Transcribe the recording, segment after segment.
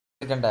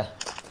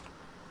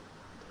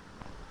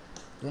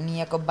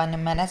दुनिया को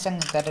बनना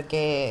संग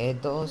करके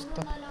दोस्त.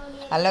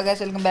 Hello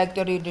guys, welcome back to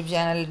our YouTube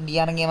channel D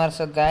R gamer.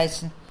 So guys,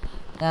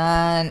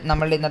 ഞാൻ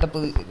നമ്മളുടെ ഇന്നത്തെ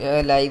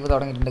ലൈവ്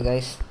തുടങ്ങിയിട്ടുണ്ട്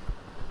ഗൈസ്.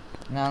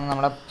 ഞാൻ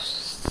നമ്മളെ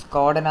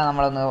സ്ക്വാഡിനെ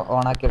നമ്മളൊന്ന്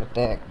ഓണാക്കി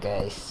ഇടട്ടെ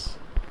ഗൈസ്.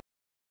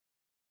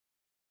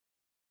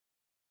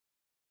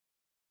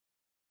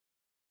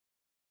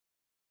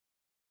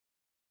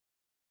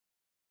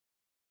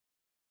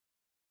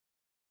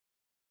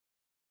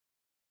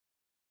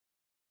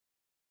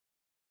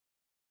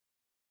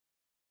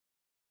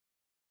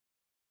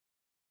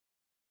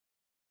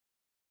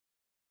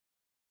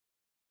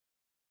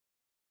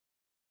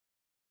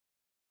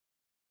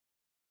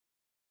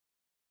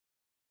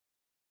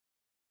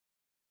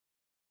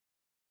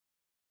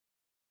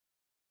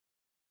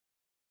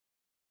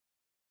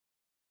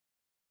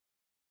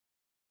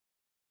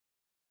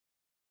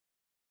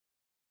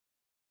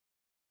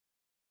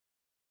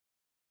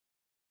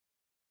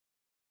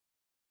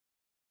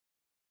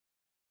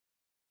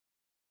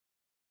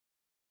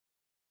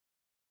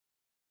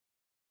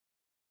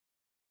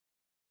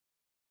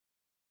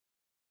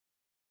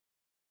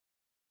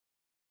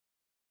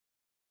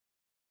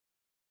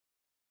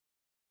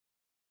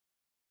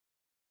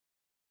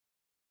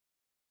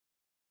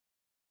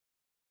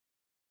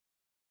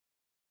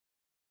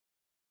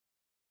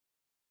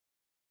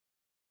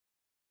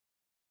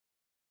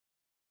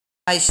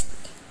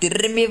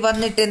 തിരുമ്പി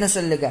വന്നിട്ട്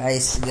സൊല്ലു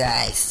guys.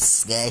 Guys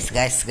guys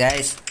guys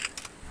guys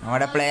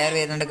നമ്മുടെ പ്ലെയർ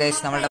വരുന്നുണ്ട്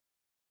ഗൈസ്. നമ്മുടെ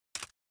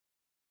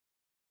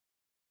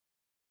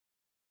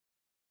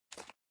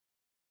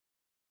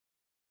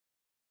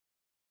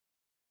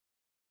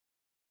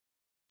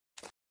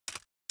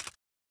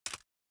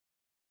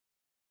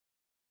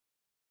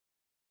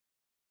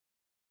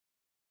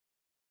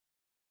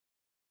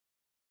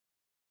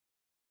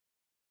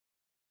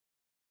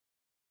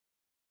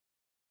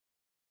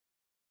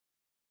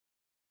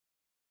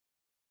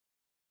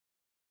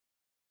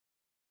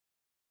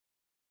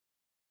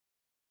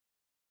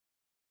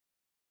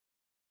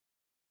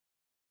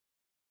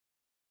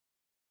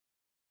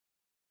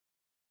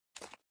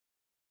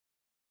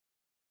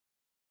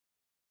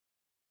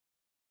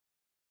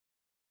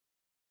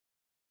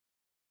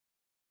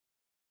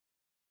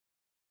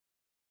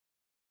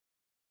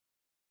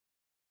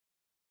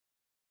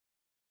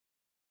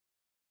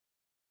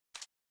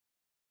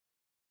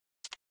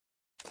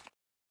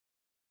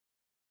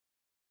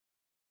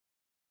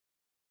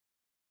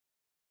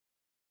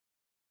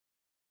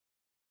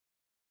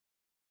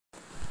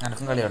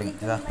എനക്കും കളി തുടങ്ങി.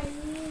 ഇതാ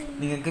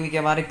നിങ്ങൾക്ക്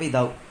മിക്കവാറും ഇപ്പം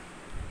ഇതാവും.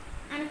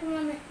 എനക്ക്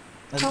വന്ന്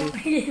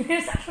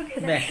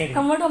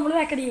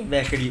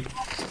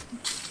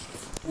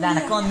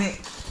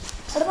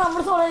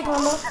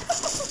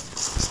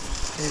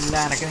ഇല്ല,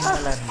 എനക്ക്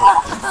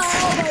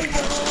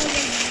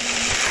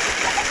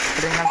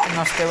നിങ്ങൾക്ക്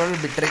നൊസ്റ്റബിൾ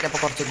ബിട്രേറ്റ് അപ്പോൾ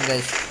കുറച്ചൊക്കെ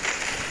ഗൈസ്.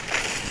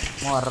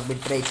 മോർ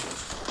ബിട്രേറ്റ്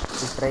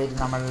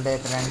നമ്മളുടെ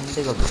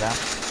ഫ്രണ്ട് കൊടുക്കുക.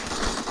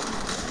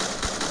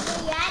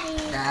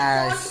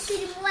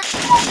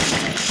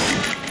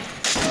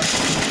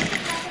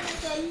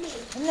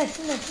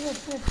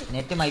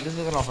 Net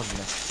Microsoft of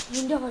ആക്കില്ല.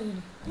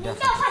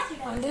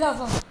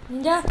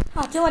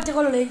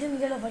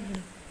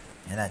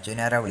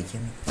 അച്ഛനെ ആരാ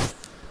വിളിക്കുന്നത്?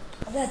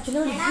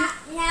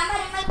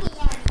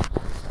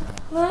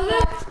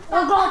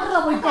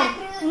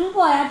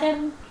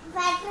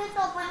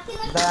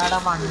 ഇതാടാ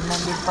 1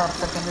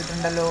 MB/s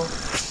ഇട്ടുണ്ടല്ലോ.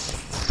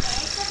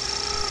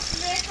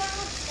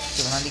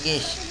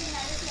 ശിവനന്ദികേഷ്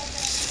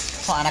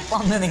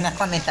അനക്കൊന്ന്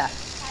നിങ്ങൾക്ക് വന്നിട്ടാ.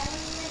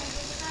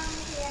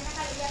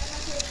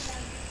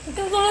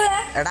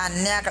 എടാ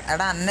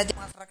അന്ന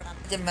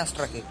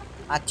മാസ്റ്റർക്ക്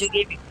അച്ചു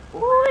ഗെയിമിംഗ്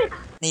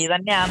നീ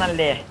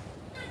തന്നെയാണല്ലേ?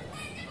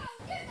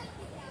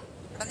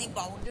 എടാ നീ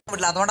ബൗണ്ടറി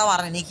പറ്റില്ല, അതുകൊണ്ടാ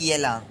പറഞ്ഞ നീ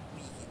കീയല്ല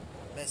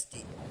ബെസ്റ്റ്.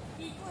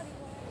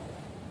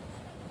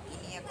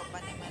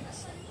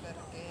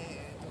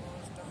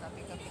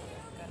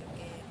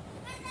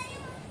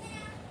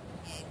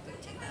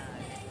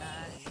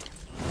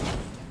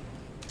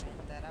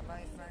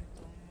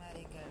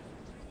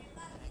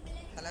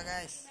 ഹലോ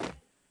ഗൈസ്,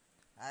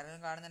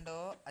 ആരെങ്കിലും കാണുന്നുണ്ടോ?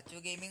 അച്ചു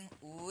ഗെയിമിംഗ്.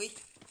 ഊയ്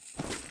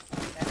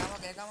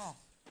കേക്കാമോ?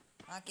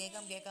 ആ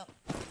കേക്കാം.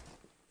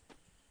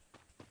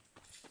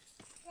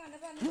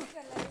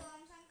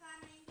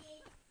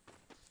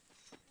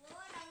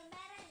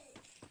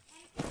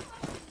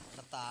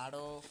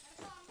 താടോ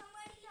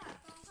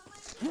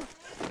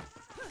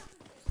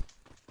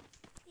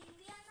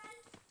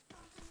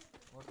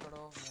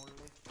ഓർക്കടോ മുകളിൽ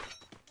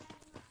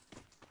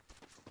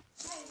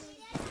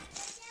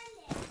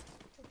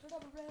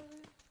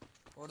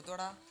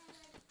കൊടുത്തോടാ.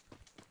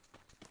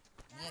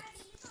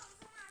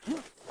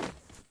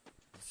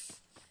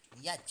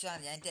 നീ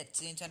അച്ചാണ്, ഞാൻ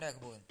അച്ഛൻ്റെ ഒക്കെ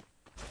പോകുന്നു.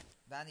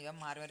 ഇതാ ഇവൻ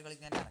മാറി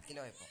കളിക്കാൻ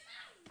ഇറക്കിലോ ഇപ്പൊ.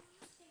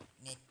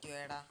 നെറ്റ്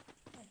വേടാ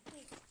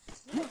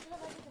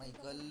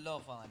മൈക്കെല്ലാം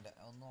ഓഫാണ്. എൻ്റെ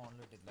ഒന്നും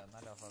ഓണിലിട്ടില്ല,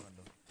 എന്നാലും ഓഫാ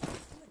കണ്ടു.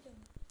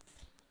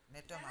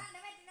 നെറ്റ് വന്നാ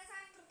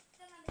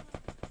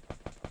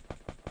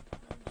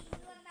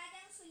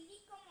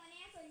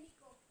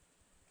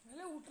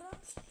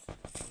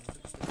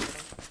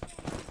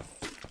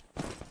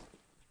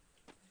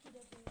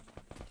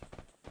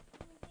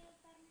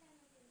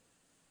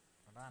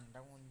എൻ്റെ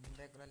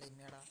മുന്നിൻ്റെ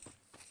ലിമിയടാ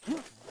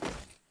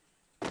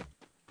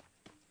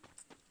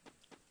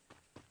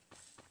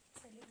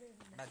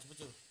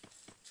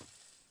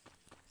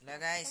ഹലോ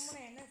ഗൈസ്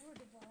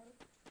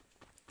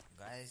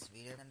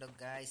വീഡിയോ കണ്ടോ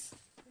ഗൈസ്?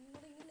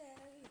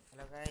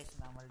 ഹലോ ഗൈസ്,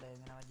 നമ്മളുടെ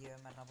ഇങ്ങനെ ജീവൻ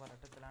മരണ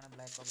പോരാട്ടത്തിലാണ്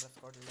ബ്ലാക്ക് കോബ്ര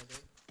സ്ക്വാഡ് ഉള്ളത്.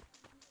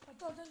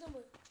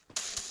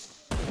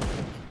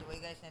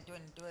 നെറ്റ്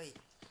പോയി.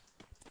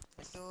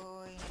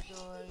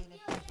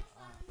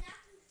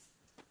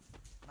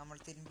 നമ്മൾ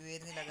തിരുമ്പി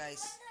വരുന്നില്ല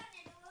ഗൈസ്.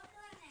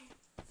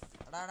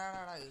 എടാ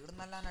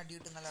ഇവിടുന്നല്ല അടി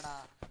കിട്ടുന്നല്ലടാ.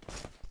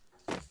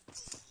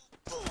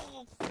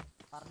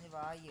 പറഞ്ഞ്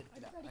വായി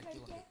എടുത്തില്ല.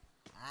 അടിക്കൊണ്ട്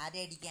ആരെ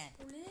അടിക്കാൻ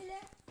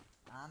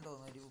ആന്ന്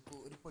തോന്നുന്നു.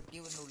 ഒരു പൊട്ടിയ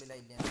വീടിൻ്റെ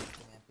ഉള്ളിലായില്ലേ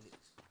മാപ്പില്.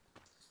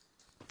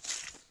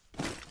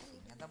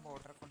 ഇങ്ങനത്തെ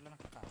ബോർഡറെ കൊണ്ടുള്ള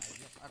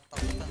കാര്യം അർത്ഥം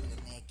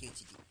നേക്കി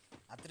വെച്ചിട്ട്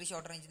അത്രയും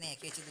ഷോർട്ട് റേഞ്ച്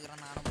നേക്കി വെച്ച്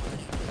തീർന്നാണ്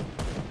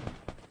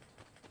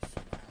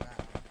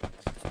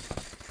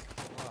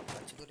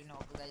പച്ചക്കുരി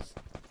നോക്ക് ഗൈസ്.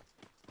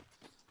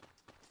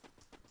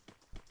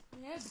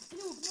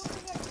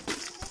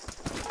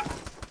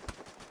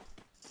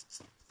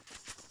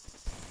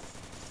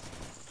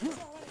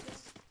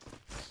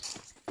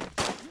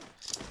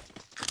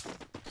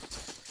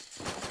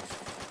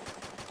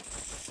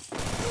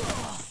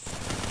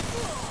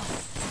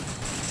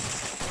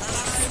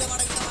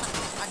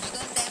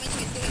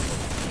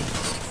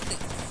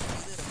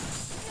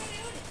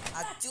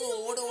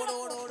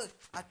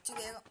 അച്ചു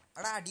വേഗം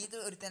എടാ അടിയത്ത്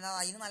ഒരുത്തന്നെ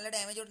അതിന് നല്ല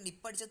ഡാമേജ് ഉണ്ട്.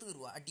 ഇപ്പം അടിച്ചാൽ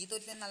തീർക്കുക. അടിയത്ത്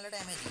ഒരുത്തന്നെ നല്ല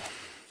ഡാമേജ്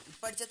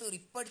ഇപ്പം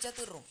അടിച്ചാൽ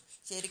തീറും.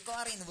 ശരിക്കും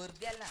അറിയുന്നു,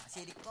 വെറുതെ അല്ല,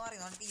 ശരിക്കും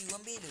അറിയുന്നു. നമുക്ക്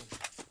UMP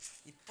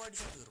ഇപ്പം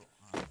അടിച്ചാൽ തീറും.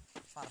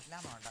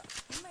 പറഞ്ഞാന്ന് വേണ്ട.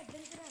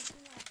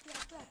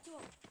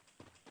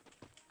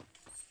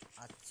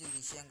 അച്ചു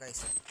വിഷയം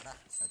കഴിച്ചു. എടാ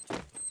സച്ചു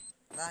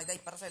എടാ ഇതാ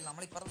ഇപ്പുറത്തെ സൈഡിൽ,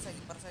 നമ്മൾ ഇപ്പുറത്തെ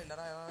സൈഡിൽ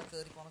എടാ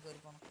കയറി പോണം.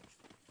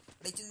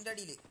 എടാ ഇച്ചു നിൻ്റെ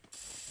അടിയിൽ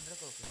എൻ്റെ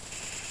നോക്ക്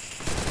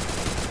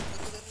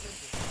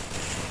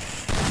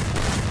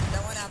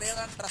മോനെ.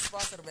 അതേതാണ് ട്രസ്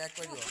പാസർ ബാക്ക്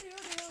വഴിയോ?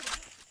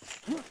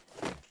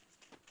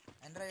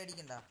 എൻ്റെ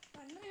അടിക്കണ്ട.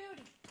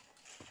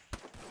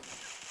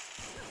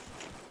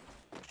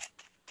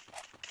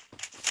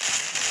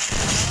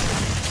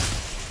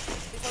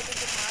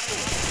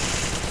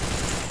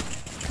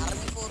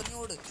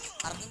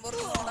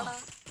 അറിഞ്ഞോടാ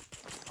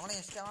നമ്മളെ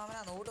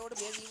ഇഷ്ടമാമനാ. നോട്ടോട്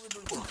വേഗം ഈ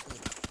വീട്ടിൽ കൊടുത്തു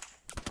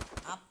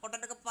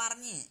അപ്പൊട്ടൊക്കെ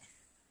പറഞ്ഞ്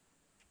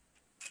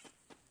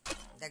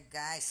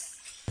ഗൈസ്.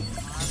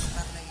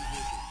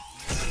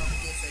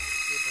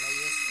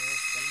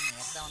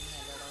 നേരത്തെ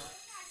വന്നല്ലേടോ.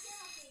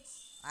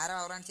 ആരോ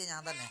ഓർഗനൈസ്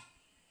ഞാൻ തന്നെ.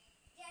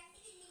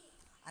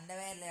 എൻ്റെ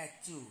പേരല്ലേ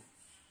അച്ചു.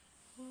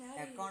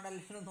 അക്കൗണ്ട്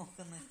എല്ലാം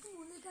നോക്കുന്നത്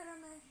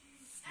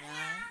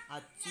ഞാൻ.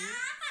 അച്ചു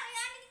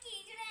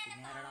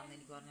പിന്നെ ആരാടാന്ന്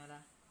എനിക്ക് പറഞ്ഞോല.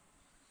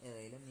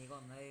 ഏതായാലും നീ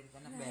കൊന്നതിൽ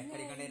തന്നെ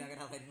ബേക്കടിക്കണ്ടതിനൊക്കെ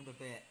അതായിരിക്കും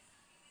തൊട്ടേ.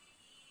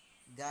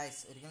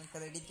 ഗൈസ് ഒരിക്കലും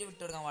ക്രെഡിറ്റ്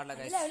വിട്ടുകൊടുക്കാൻ പാടില്ല.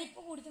 ഗൈസ്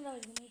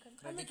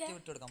ക്രെഡിറ്റ്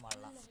വിട്ടുകൊടുക്കാൻ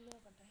പാടില്ല.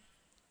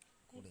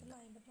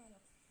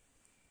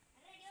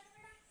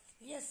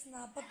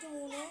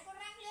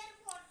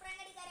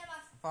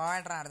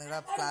 പോയട്ടാ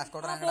ക്ലാസ്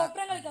കോഡർ.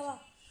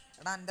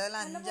 എടാ എൻ്റെ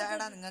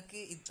 5 നിങ്ങൾക്ക്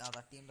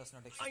അതാ team does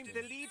not exist.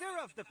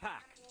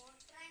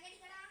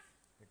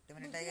 8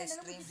 minute ആയി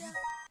സ്ട്രീം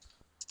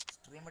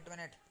 8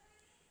 മിനിറ്റ്.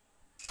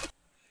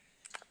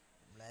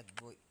 Black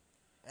boy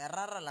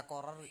എററല്ല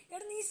കൊറർ.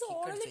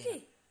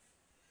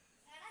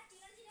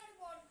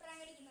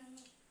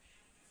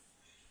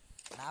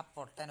 എടാ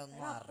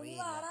പൊട്ടനൊന്നും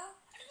അറിയില്ല.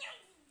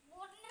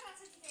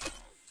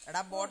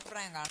 എടാ ബോട്ട്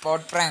പ്രാങ്ക് ആണ്.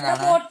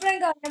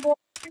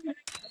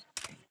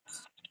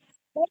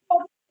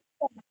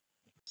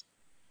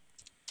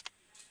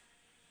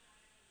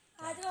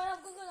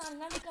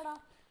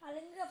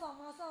 അല്ലെങ്കിൽ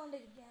ഫമാസ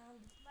കൊണ്ടിരിക്കാം.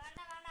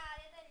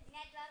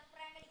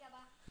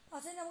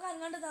 പക്ഷെ നമുക്ക്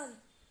അങ്ങോട്ട്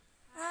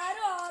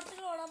ആരും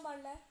ആർത്തികൾ ഓടാൻ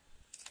പാടില്ല.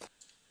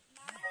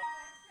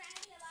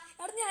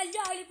 അവിടെ നീ അല്ല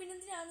ആളി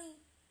പിന്നെന്തിനാ നീ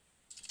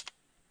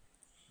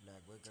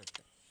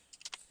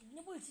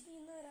പിന്നെ വിളിച്ചിട്ട്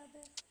ഇന്ന്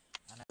വരാതെ?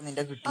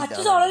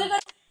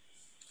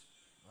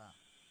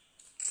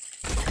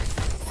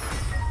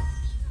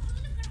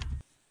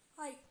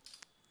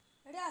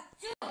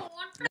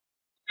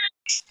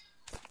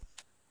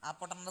 ആ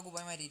പൊട്ടന്റെ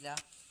കുപ്പായം മാരിയില്ല.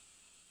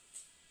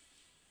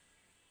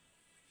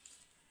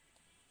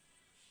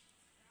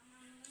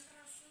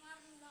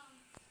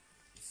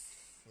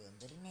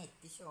 എന്തൊരു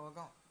നെറ്റ്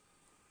ശോകം.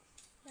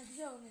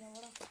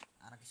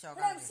 അനക്ക്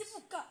ശോകം.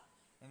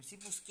 MC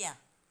പുസ്കിയാ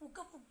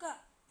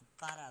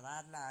പുക്കാരാ.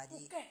 അതല്ല ആരി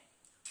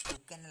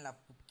പുക്കന്നല്ല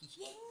പുക്കി.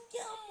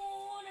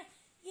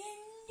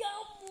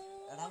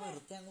 എടാ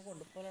വെറുതെ അങ്ങ്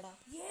കൊണ്ടുപോലടാ.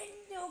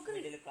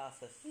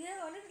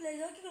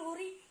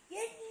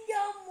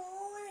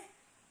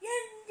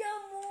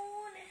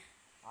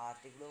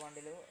 ആർട്ടിക്കിൾ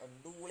വണ്ടില്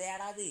എന്ത്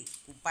ഊളയാടാ അത്.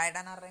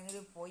 കുപ്പായിട്ടാൻ അറിയെങ്കിൽ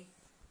പോയി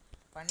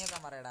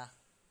പണിയൊക്കാൻ പറയടാ.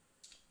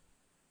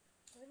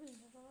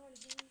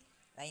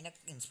 അതിനെ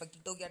ഇൻസ്പെക്ട്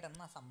ഇട്ട് നോക്കിയാട്ടെ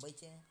എന്നാ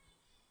സംഭവിച്ചേ.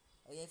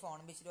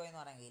 ഫോണും വെച്ചിട്ട്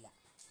പോയെന്ന് പറയാൻ കഴിയില്ല.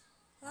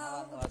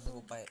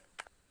 കുപ്പായ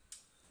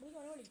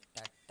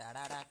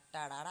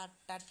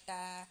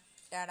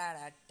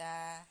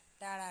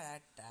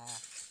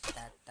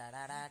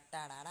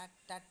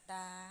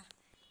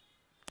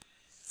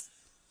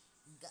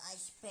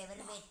guys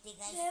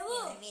Devu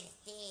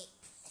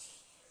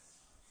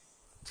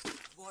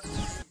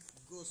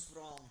goes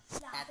wrong.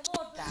 Last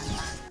boat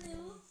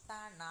Devu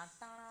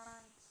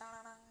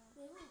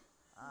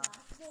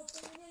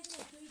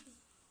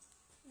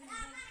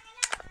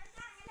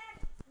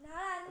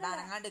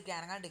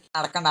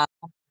നടക്കണ്ട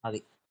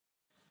മതി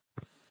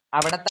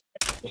അവിടത്തെ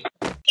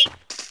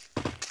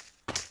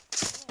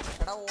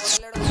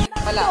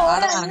അല്ല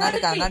ആടെ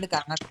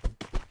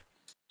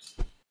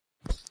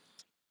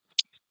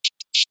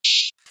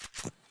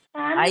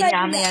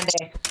അങ്ങാണ്ട്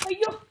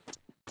അയ്യോ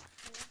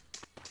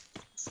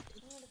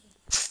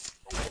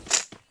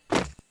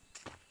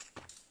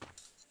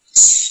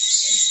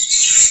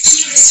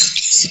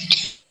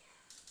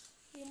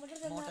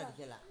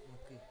അടിക്കല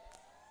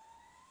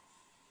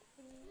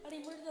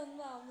അടിമുടി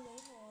തന്നാവുന്നില്ല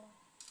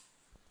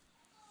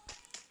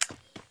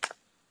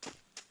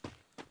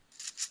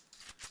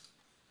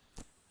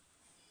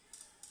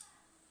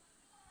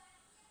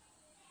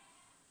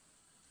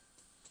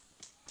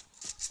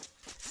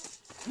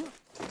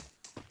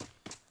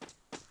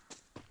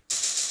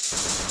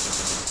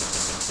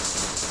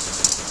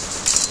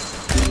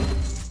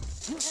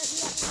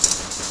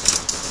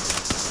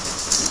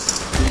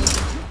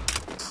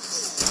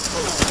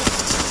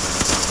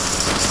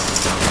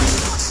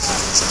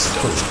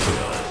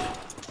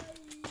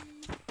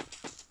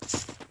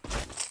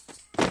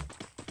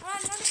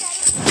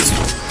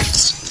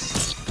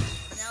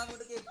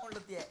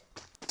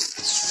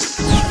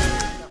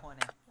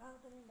പോണം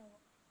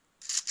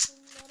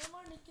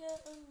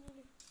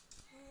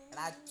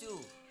അച്ചു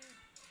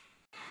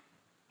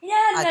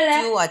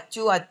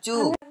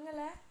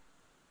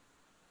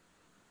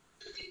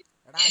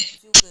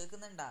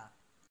കേക്കുന്നുണ്ടാ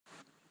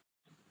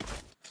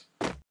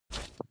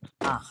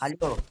ആ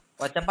ഹലോ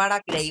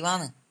ഒച്ചപ്പാടാക്കി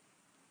ലൈവാന്ന്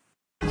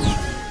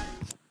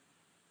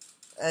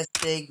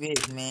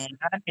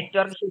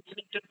നെറ്റ്വർക്ക്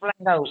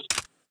ഉണ്ടാവും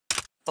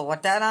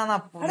തോറ്റാനാന്ന്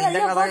നിന്റെ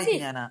കഥ കഴിച്ചു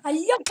ഞാനാ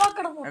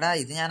എടാ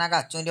ഇത് ഞാൻ ആ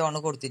അച്ചുവിന്റെ ഓണ്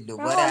കൊടുത്തില്ലു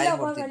വേറെ ആരും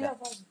കൊടുത്തില്ല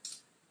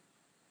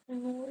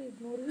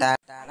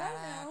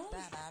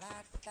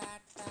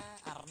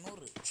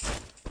അറുന്നൂറ്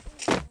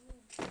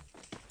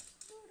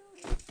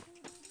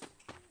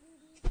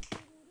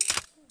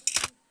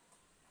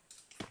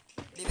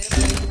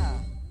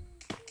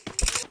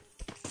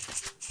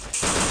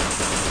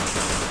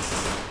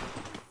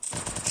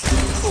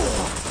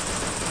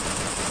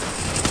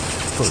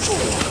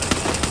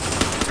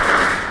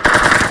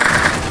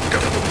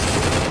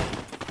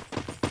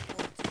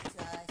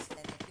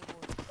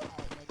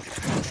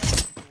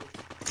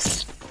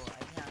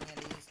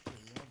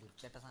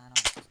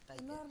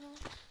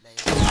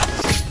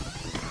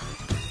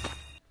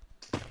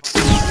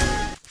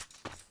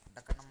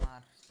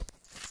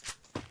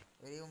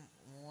ഒരു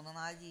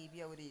 3-4 GB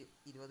ഒരു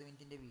 20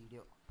 മിനിറ്റിന്റെ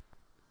വീഡിയോ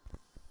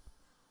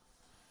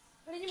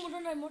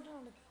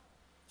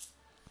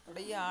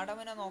ഇവിടെ ഈ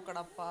ആടവനെ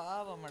നോക്കടാ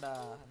പാവമ്മടാ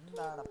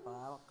എന്താടാ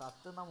പാവ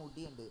കത്തുന്ന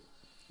മുടിയുണ്ട്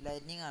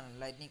ലൈറ്റ്നിങ് ആണ്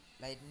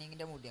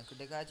ലൈറ്റ്നിങ്ങിന്റെ മുടിയാണ്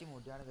കിടക്കാച്ചി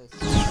മുടിയാണ് കഴിച്ച്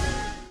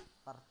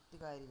കറുത്ത്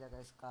കാര്യമില്ല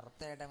കഴിച്ച്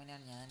കറുത്ത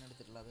ആടവനെയാണ് ഞാൻ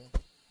എടുത്തിട്ടുള്ളത്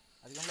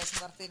അധികം ലക്ഷം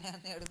കറുത്ത് ഞാൻ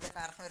എടുത്ത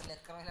കാരണം ഒരു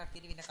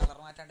ലെക്കറയിലാക്കിയിട്ട് പിന്നെ കളർ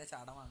മാറ്റാണ്ട്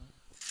ചാടമാണ്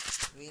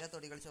വീര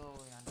തൊടി കളിച്ച്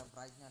എൻ്റെ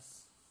ബ്രൈറ്റ്നസ്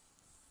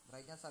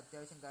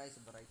അത്യാവശ്യം കാഴ്ച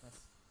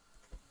ബ്രൈറ്റ്നസ്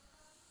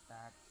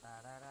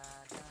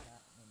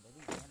നിന്റെ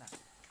വിജയനാ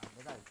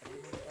അതിൻ്റെ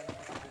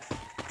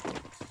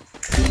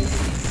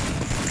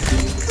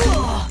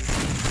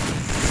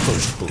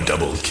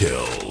Double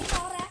kill.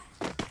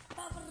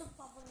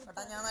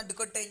 ഞാൻ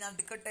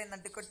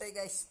നടുക്കട്ടെ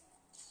ഗൈസ്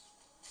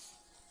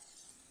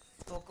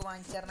തോക്ക്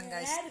വാങ്ങിച്ചേരണം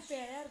ഗൈസ്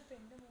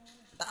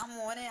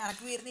മോനെ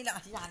എനക്ക് വരുന്നില്ല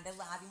എന്റെ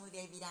ആദ്യം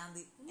മുടിയായി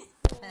പിരാന്ത്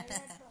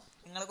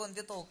നിങ്ങളെ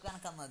കൊഞ്ച് തോക്ക്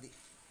കണക്കാൻ മതി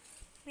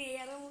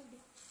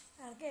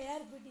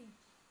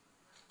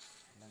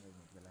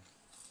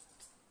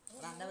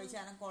എന്റെ പൈസ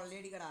ഞാൻ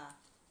കൊള്ളയടിക്കടാ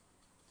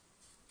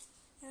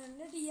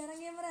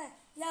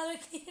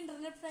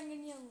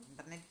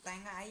ഇന്റർനെറ്റ്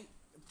ടാങ്ക് ആയി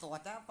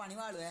തോറ്റ പണി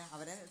പാടുവേ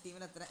അവരെ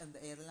ടീമിൽ എത്ര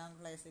ഏതെല്ലാം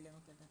പ്ലേയേഴ്സ് ഇല്ല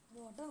നോക്കിട്ടെ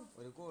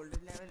ഒരു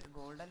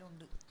ഗോൾഡെല്ലാം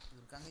ഉണ്ട്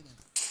തീർക്കാൻ കഴിഞ്ഞു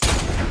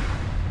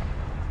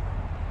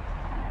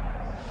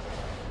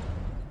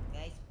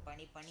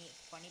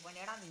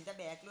പണിയടാ നിന്റെ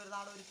ബാക്കിൽ ഒരു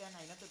നാളെ ഒരുക്കാൻ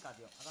അതിനകത്ത്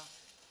കഥയോ അതാ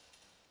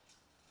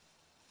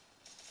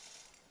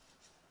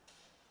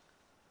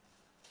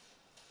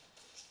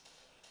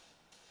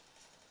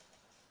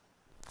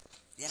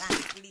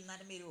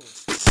ഇന്നാലും വരുമോ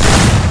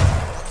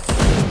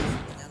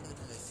ഞാൻ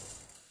തീർന്നു ഗൈസ്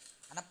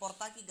എന്നെ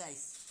പുറത്താക്കി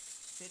ഗൈസ്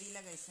ശരിയില്ല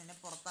ഗൈസ് എന്നെ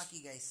പുറത്താക്കി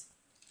ഗൈസ്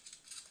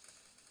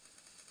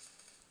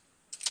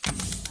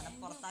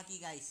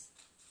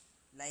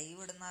ലൈവ്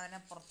ഇടുന്നവനെ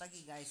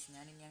പുറത്താക്കി ഗൈസ്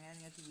ഞാൻ ഇനി അങ്ങനെ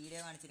നിങ്ങൾക്ക് വീഡിയോ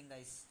കാണിച്ചിരും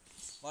ഗൈസ്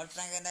ബോൾ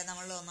പ്രാങ്ക് എന്തായാലും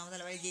നമ്മൾ ഒന്നാമത്തെ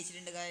ലെവൽ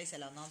ജയിച്ചിട്ടുണ്ട് ഗൈസ്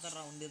അല്ല ഒന്നാമത്തെ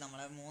റൗണ്ട്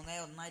നമ്മളെ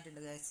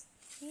 3-1 ഗൈസ്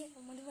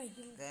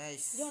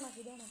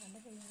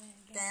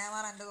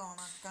ക്യാമറ എൻ്റെ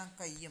ഓണാക്കാൻ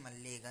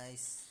കഴിയുമല്ലേ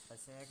ഗൈസ്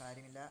പക്ഷേ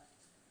കാര്യമില്ല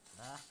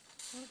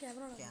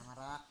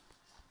ക്യാമറ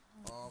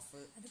ഓഫ്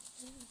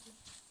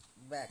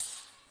ബാക്ക്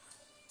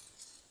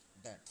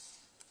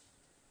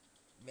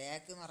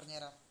എന്ന്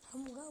പറഞ്ഞുതരാം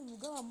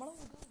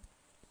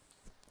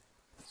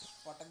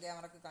പൊട്ടൻ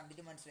ക്യാമറക്ക്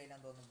കണ്ടിട്ട്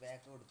മനസ്സിലായില്ലാന്ന് തോന്നുന്നു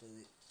ബാക്ക്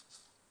കൊടുത്തത്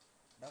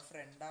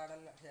ഫ്രണ്ട്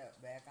ആടല്ലോ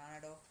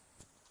ബാക്കാണോ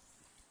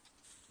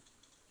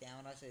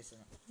ക്യാമറ സൈസ്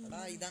എടാ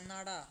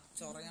ഇതെന്നാടാ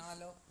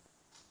ചൊറയാണല്ലോ.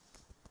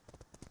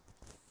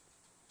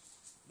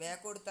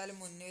 ബാക്ക് കൊടുത്താലും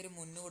മുന്നേ വരും,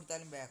 മുന്ന്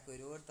കൊടുത്താലും ബാക്ക്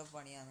വരും. കൊടുത്ത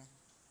പണിയാണ്.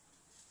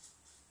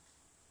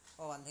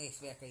 ഓ വന്ന്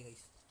guys, ബാക്കായി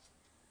guys,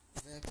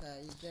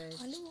 ബാക്കായി guys.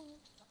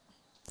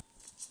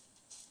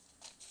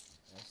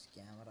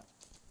 Camera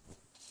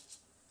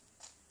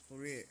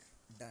full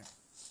done.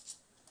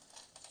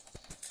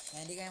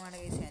 Handy cam ആണ്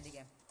ഗൈസ്, ഹാൻഡി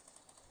ക്യാം.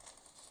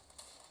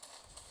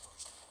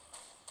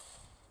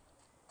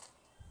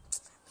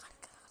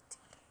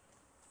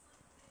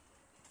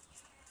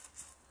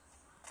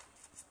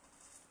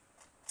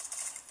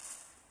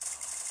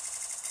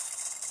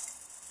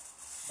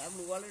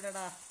 ബ്ലൂ വാൾ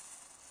ഇടടാ.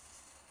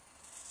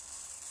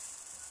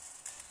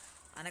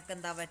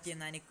 അനക്കെന്താ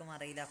പറ്റിയെന്ന് എനിക്കും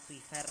അറിയില്ല, ഫ്രീ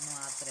ഫയറിന്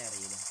മാത്രമേ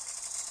അറിയില്ല.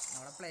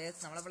 നമ്മളെ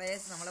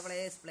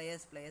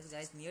പ്ലേയേഴ്സ്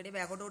ഗൈസ്. നീ എവിടെ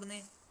ബാക്കോട്ട് ഓടുന്നേ?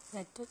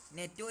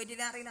 നെറ്റ്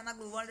പോയിട്ടില്ല അറിയില്ല. എന്നാ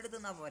ബ്ലൂ വാൾ എടുത്ത്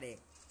നിന്നാ പോരെ.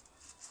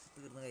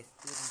 തീർന്നു ഗൈസ്,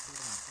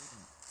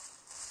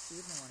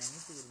 തീർന്നു മോനെ, നീ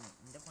തീർന്നു.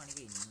 നിന്റെ പണി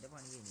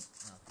കഴിഞ്ഞു.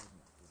 ആ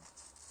തീർന്നു.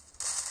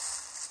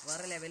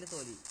 വേറെ ലെവല്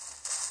തോലി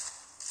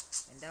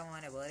എൻ്റെ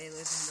മോനെ. വേറെ ഏതോ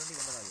മുന്നോട്ട്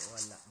ഇവൻ്റെ കളി. ഓ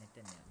അല്ല, നെറ്റ്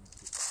തന്നെയാണ്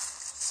നെറ്റ്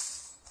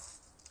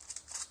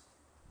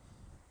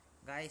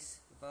ഗൈസ്.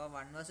 ഇപ്പോൾ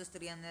 1 vs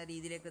 3 എന്ന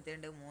രീതിയിലേക്ക്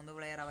എത്തിയിട്ടുണ്ട്. 3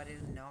 പ്ലെയർ അവരിൽ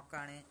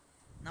നോക്കാണ്.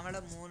 നമ്മുടെ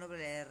 3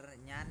 പ്ലെയർ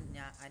ഞാൻ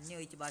അന്യ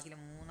ഒഴിച്ച് ബാക്കിയുള്ള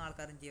 3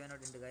 ആൾക്കാരും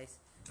ജീവനോടുണ്ട് ഗൈസ്.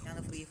 ഞാൻ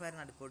ഫ്രീ ഫയർ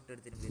നടുക്കോട്ട്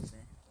എടുത്തിട്ട്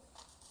വരുന്നത്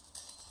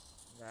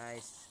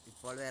ഗൈസ്.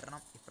 ഇപ്പോൾ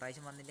വരണം.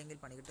 ഇപ്രാവശ്യം വന്നില്ലെങ്കിൽ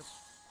പണി കിട്ടും.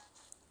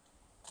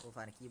 ഓ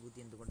എനിക്ക് ഈ ബുദ്ധി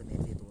എന്തുകൊണ്ട്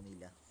നേരത്തെ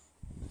തോന്നിയില്ല.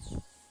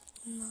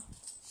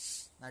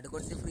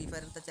 നടുക്കോട്ട് ഫ്രീ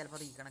ഫയർ എടുത്താൽ ചിലപ്പോൾ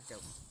റീകണക്റ്റ്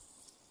ആവും.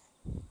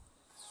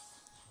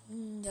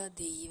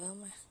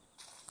 ദൈവമേ,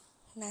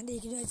 ഞാൻ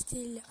ഡിഗ്രി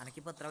വെച്ചിട്ടില്ല.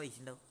 അനക്കിപ്പോൾ എത്ര പൈസ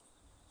ഉണ്ടാവും?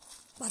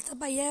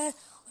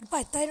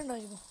 10,000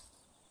 ഉണ്ടായിരുന്നു.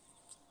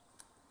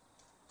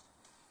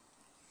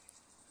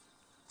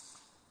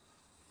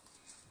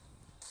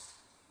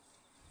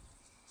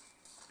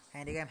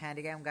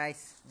 Handy cam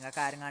guys.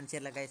 നിങ്ങൾക്ക് ആരും കാണിച്ചു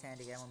തരില്ല ഗൈസ്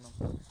ഹാൻഡി ക്യാം ഒന്നും.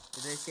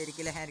 ഇത്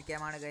ശരിക്കും ഹാൻഡി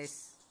ക്യാം ആണ് ഗൈസ്.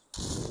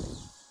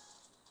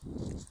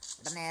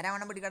 എടാ നേരെ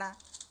വേണം പിടിക്കടാ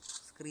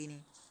സ്ക്രീന്.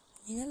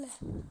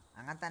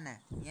 അങ്ങനെ തന്നെ.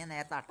 ഞാൻ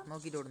നേരത്തെ അട്ടം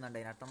നോക്കിയിട്ട് ഓടുന്നുണ്ട്.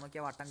 അട്ടം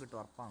നോക്കിയാൽ വട്ടം കിട്ടും,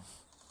 ഉറപ്പാണ്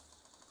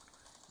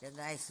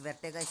ഗൈസ്.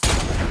 വരട്ടെ ഗൈസ്.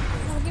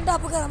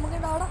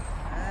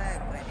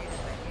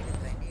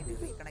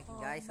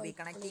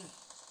 റീകണക്റ്റിംഗ്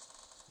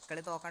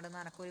കളി തോക്കാണ്ടെന്ന്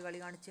എനക്കൊരു കളി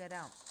കാണിച്ചു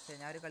തരാം. പക്ഷെ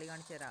ഞാൻ ഒരു കളി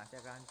കാണിച്ചു തരാം. പക്ഷെ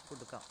കാണിച്ച്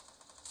കൊടുക്കാം.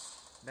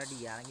 എടാ ഡി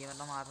ആണെങ്കിൽ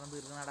പറഞ്ഞാൽ മാത്രം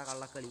തീർക്കുന്നടാ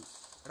കള്ളക്കളി.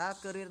 എടാ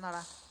കയറി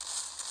വരുന്നാടാ.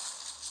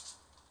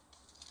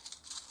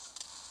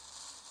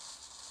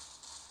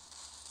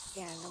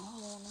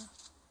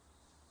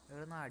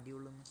 എവിടുന്ന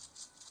അടിയുള്ളു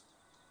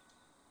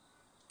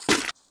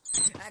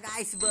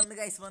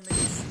ഗൈസ്. വന്ന്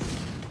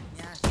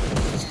ഞാൻ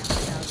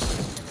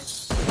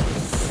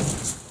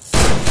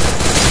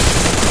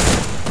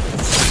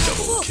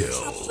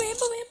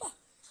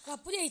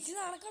കപ്പ് ജയിച്ച്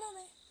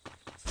നടക്കണമേ.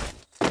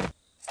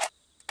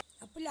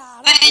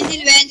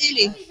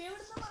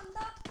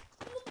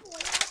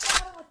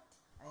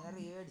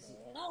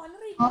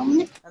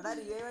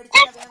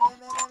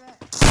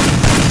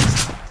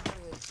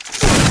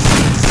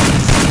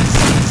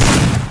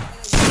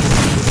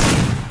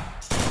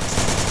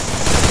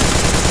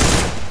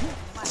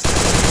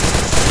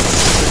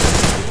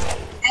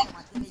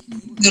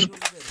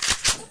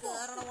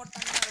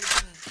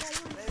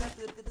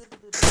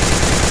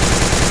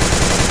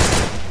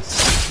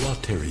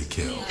 Lottery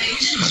kill.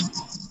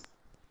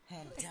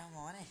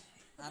 മോനെ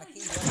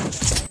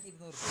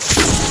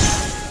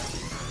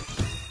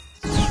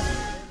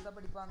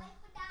പഠിപ്പാന്ന്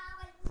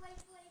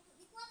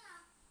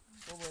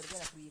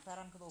ഫ്രീ ഫയർ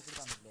എനിക്ക് നോക്കി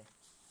തന്നില്ലേ?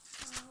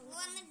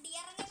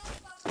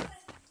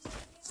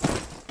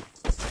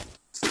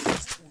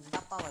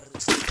 ഉണ്ടപ്പ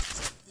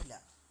വെറില്ല.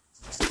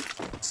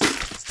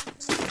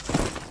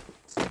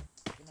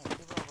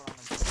 നെറ്റ് പ്രോബ്ലം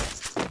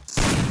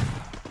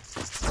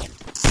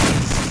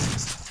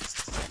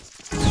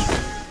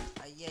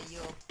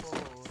അയ്യോ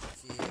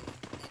പോച്ച്.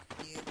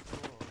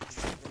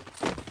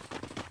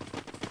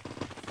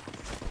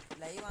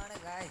 ലൈവാണ്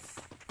ഗായ്സ്.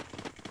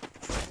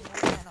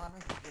 ഞാൻ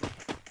ഓർമ്മിപ്പിക്കില്ല.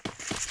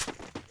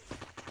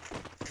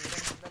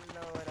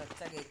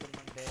 ഒരൊച്ച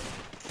കേൾക്കുന്നുണ്ട്.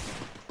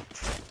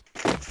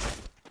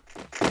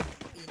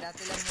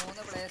 ഇതിനകത്തിലെ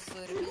 3 പ്ലേയേഴ്സ്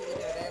ഒരു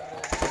ഒരേ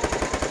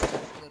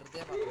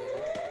വെറുതെ പറഞ്ഞത്.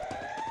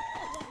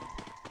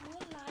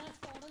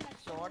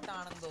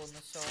 ഷോർട്ടാണെന്ന്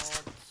തോന്നുന്നു.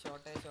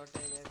 ഷോർട്ടേ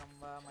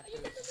സംഭവം മറ്റേ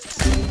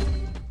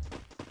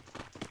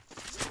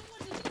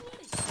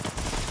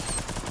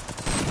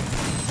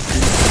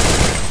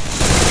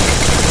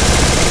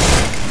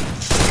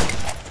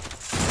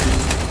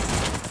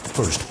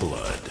First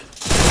blood.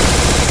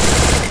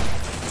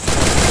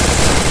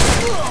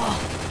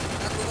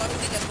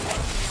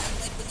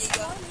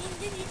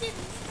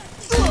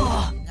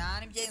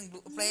 ഞാനും ചെയ്യും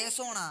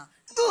പ്ലേയേഴ്സ് ഓണാ.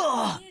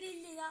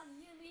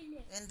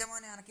 എന്റെ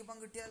മോനെ അനക്കിപ്പം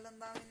കിട്ടിയല്ലോ.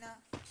 എന്താ പിന്നെ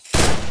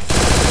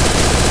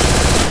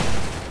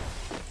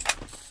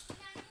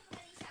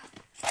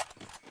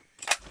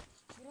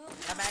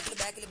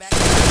ബാക്കിൽ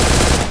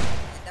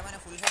എന്റെ മോനെ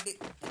ഫുൾ ഹെഡ്.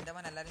 എന്റെ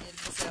മോൻ എല്ലാരും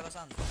സിലബസ്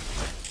ആണ്.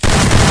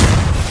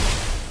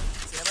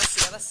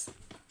 സിലബസ്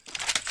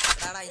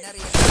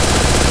അതിനറിയാം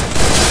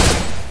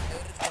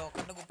ഒരു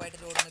ചോക്കറിന്റെ കുപ്പായിട്ട്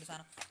ഓടുന്ന ഒരു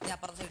സാധനം. ഞാൻ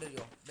അപ്പുറത്തെ സൈഡ്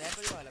വരുമോ? ബാക്ക്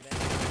വഴി പോകല.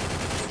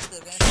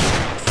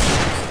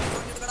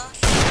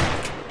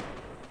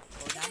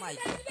 ഞാൻ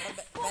വായിക്കും.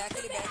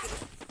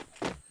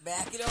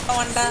 ബാക്കിലോ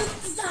വണ്ട.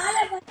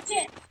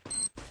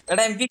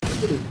 എടാ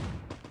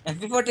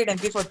MP40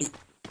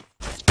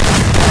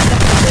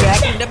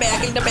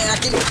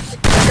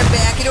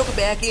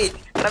 ബാക്കിൽ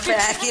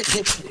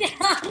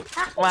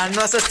 1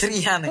 vs 3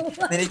 ആണ്.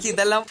 നിനക്ക്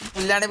ഇതെല്ലാം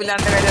പുല്ലാണ്ട് കാര്യം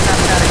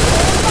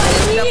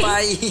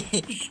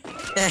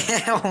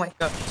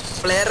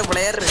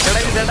പ്ലെയർ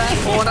ഇടടാ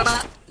ഓടടാ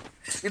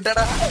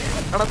ഇടടാ.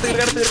 എടാ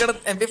തീർക്കട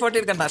MP40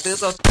 എടുക്കണ്ട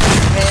തീർത്തോ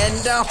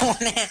എന്റെ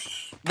മോനെ.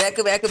 ബാക്ക്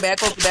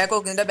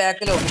ഓക്ക് നിന്റെ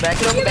ബാക്കിൽ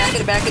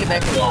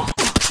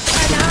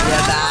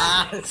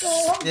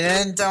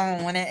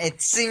മോനെ.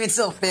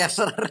 എക്സ്ട്രീമിറ്റ്സ് ഓഫ്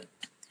പേപ്പർ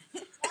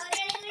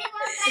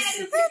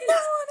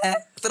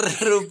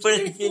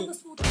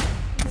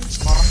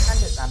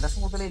തന്റെ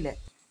സ്മൂത്തിലില്ലേ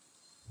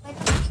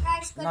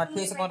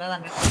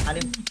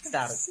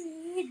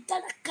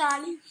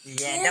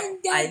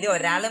അതില്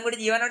ഒരാളും കൂടി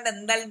ജീവനോണ്ട്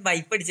എന്തായാലും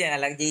ബൈപ്പ് അടിച്ചാൽ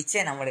അല്ല ജയിച്ചേ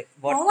നമ്മള്.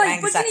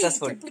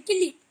 സക്സസ്ഫുൾ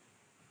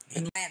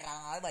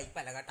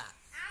ബൈപ്പല്ല കേട്ടാ.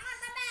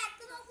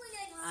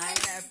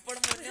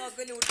 എപ്പോഴും മുന്നേ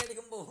ഒക്കെ ലൂട്ട്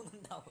അടിക്കും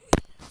പോകുന്നുണ്ടാവും.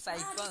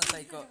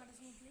 സൈക്കോ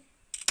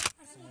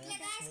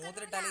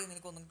സ്മൂത്തിലിട്ടാൽ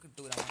നിനക്കൊന്നും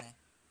കിട്ടൂല മോനെ.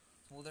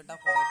 സ്മൂത്തിലിട്ടാ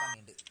കൊറേ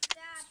പണിയുണ്ട്.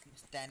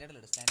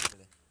 സ്റ്റാൻഡേർഡിലിട്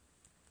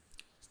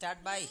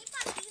സ്റ്റാർട്ട് ബൈ.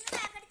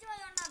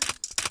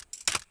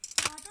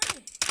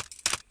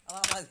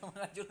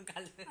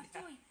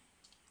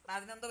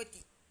 അതിനെന്തോ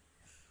പറ്റി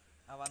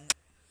വന്ന്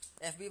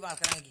FB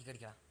ആൾക്കാരെ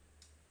കടിക്കാം.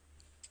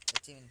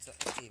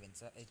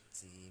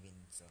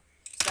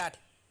 സ്റ്റാർട്ട്.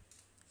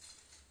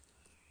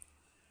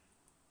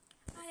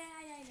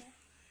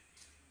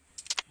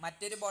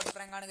 മറ്റൊരു ബോട്ട്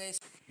പ്രാങ്ക് ആണ്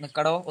ഗൈസ്.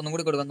 നിക്കടോ ഒന്നും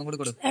കൂടി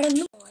കൊടുക്കും.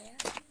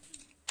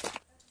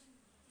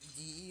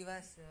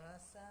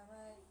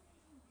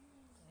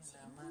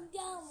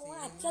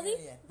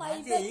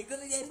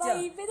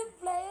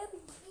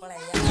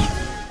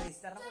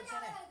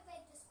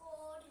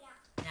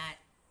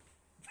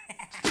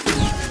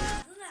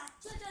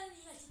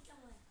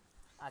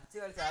 അച്ചു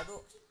കളിച്ച അത്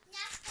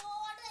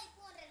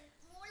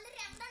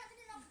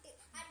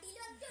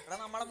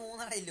നമ്മളെ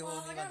 3 ആയില്ലോ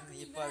നീ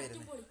ഇപ്പൊ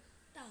വരുന്നത്.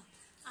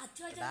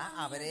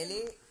 അവരേല്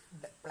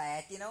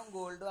പ്ലാറ്റിനവും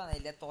ഗോൾഡും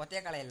ആണില്ല. തോറ്റേ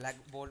കളയല്ല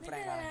ബോൾഡ്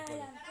പ്രാങ്ക് ആണ്.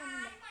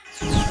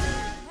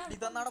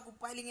 ഇതൊന്നാടെ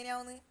കുപ്പായിൽ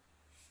ഇങ്ങനെയാവുന്ന്.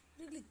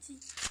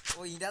 ഓ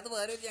ഇതിനകത്ത്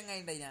വേറെ ഒരു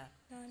ചങ്ങായി ഉണ്ടായിനാ.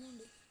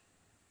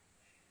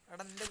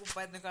 എടാ നിന്റെ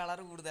കുപ്പായത്തിന് കളർ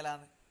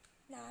കൂടുതലാന്ന്.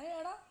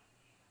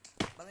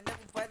 നിന്റെ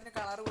കുപ്പായത്തിന്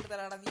കളർ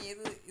കൂടുതലാടാ. നീ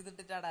ഏത്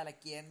ഇതിട്ടിട്ടാടാ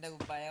അലക്കിയ എന്റെ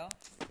കുപ്പായോ?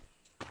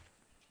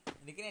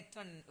 എനിക്ക് നെറ്റ്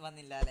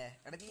വന്നില്ല അല്ലേ?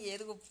 എടാ നീ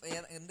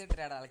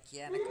എന്തിട്ടാടാ അലക്കിയ?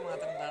 എനിക്ക്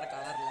മാത്രം എന്താണ്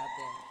കളറില്ലാത്ത?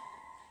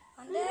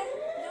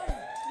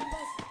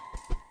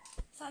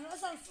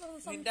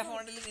 നിന്റെ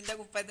ഫോണിൽ നിന്റെ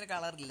കുപ്പായത്തിന്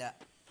കളറില്ല.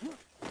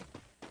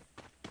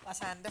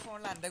 പക്ഷെ എന്റെ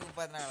ഫോണിൽ എന്റെ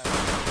കുപ്പായത്തിന് കളർ.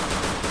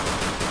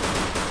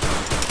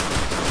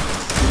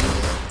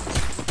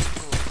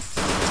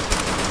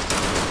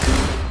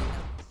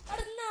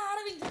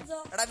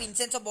 എടാ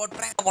വിൻസെൻസോ ബോട്ട്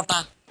പ്രാങ്ക് പൊട്ടാ.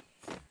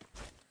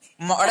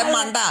 എടാ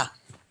മണ്ട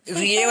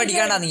റിയേ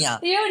പഠിക്കാണ്ടാ നീയാ.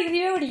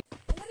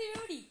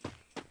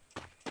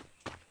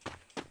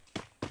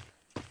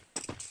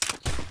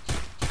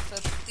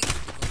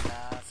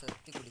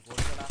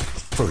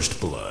 First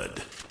blood.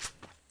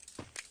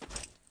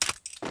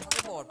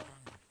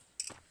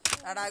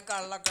 എടാ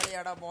കള്ളക്കളി.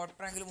 എടാ ബോട്ട്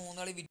പ്രാങ്കിൽ 3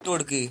 കളി വിട്ടു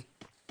കൊടുക്ക്.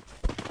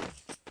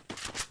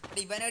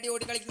 ഇവനടി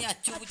ഓടി കളിക്കുന്ന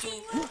അച്ചു പുച്ചു.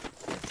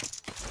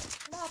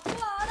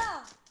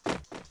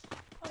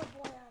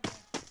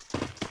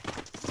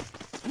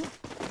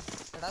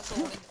 എടാ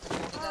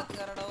സോണിനകത്ത്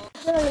കയറടോ.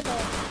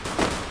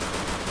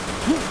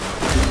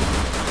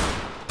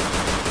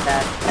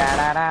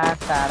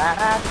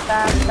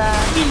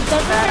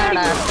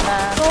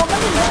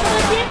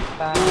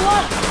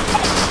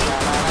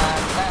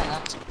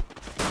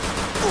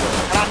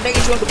 അന്റെ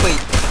കില്ലോണ്ട് പോയി.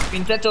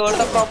 പിന്നെ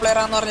ചോർത്ത പ്രോ പ്ലെയർ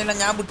ആന്ന് പറഞ്ഞില്ല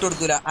ഞാൻ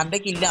വിട്ടുകൊടുക്കൂല. അന്റെ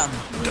കില്ലാന്ന്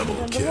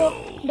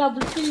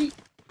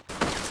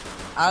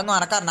അതൊന്നും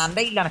അനക്കറിഞ്ഞ.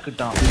 അന്റെ കില്ലാണ്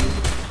കിട്ടണം.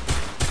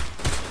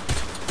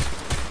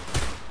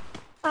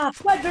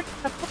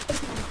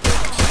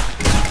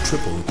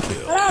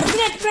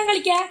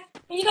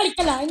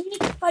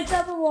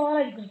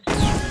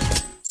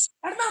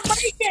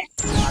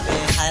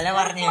 അതല്ലേ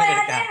പറഞ്ഞു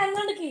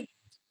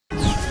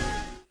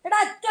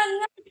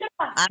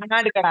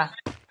അനങ്ങാണ്ടിക്കടാ.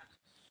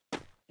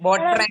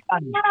 ബോട്ട് പ്രാങ്ക്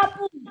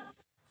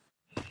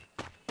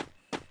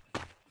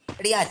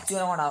എടീ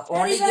അച്ചുവിനെ കൊണ്ടാ.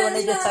 ഓൺലി ജി 1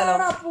 വെച്ചാലോ?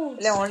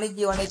 അല്ലെ ഓൺലി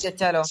ജി 1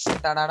 വെച്ചാലോ?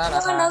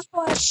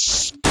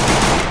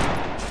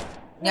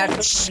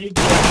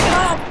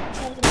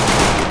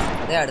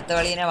 അതെ അടുത്ത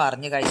കളിനെ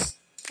പറഞ്ഞു കൈസ്.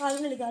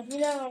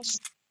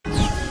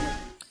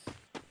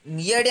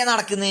 നീ എവിടെയാ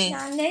നടക്കുന്നേ?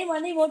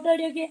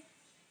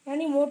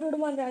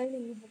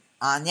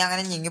 ആ നീ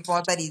അങ്ങനെ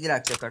ഞെങ്ങിപ്പോത്ത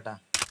രീതിയിലാക്കി വെക്കട്ടാ.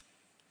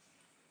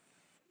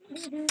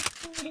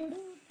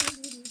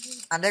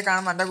 അന്റെ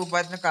കാണുമ്പോ എന്റെ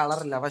കുപ്പായത്തിന്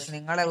കളറില്ല. പക്ഷെ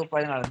നിങ്ങളെ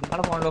കുപ്പായത്തിന് കളർ.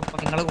 നിങ്ങളെ ഫോണിലൊപ്പം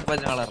നിങ്ങളെ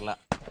കുപ്പായത്തിന് കളറില്ല.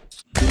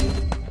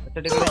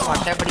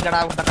 ഒറ്റ പിടിക്കടാ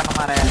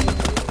ഉണ്ടക്കണ്ണന്മാരെ.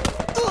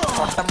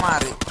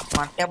 പൊട്ടന്മാർ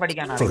മട്ട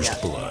പഠിക്കാൻ അറിയില്ല.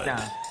 First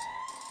blood.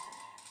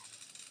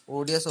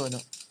 ഓഡിയോ സോനു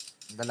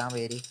എന്തെല്ലാം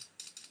പേര്.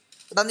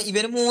 എടാ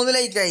ഇവന് 3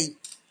 ലൈക്കായി.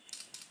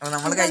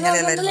 നമ്മള് കഴിഞ്ഞാൽ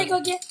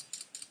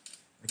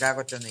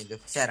കൊച്ചൊന്നുമില്ല.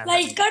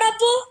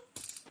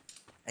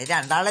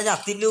 രണ്ടാളെ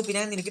ചത്തില്ലു.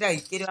 പിന്നെ നിനക്ക്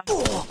ലൈക്ക് തരുവാ.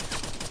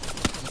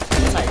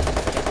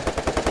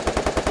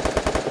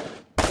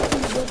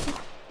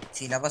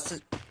 സിലബസ്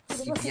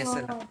CBS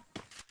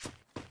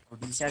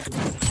ഒഡീഷ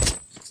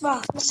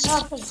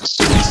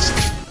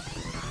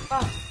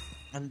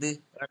എന്ത്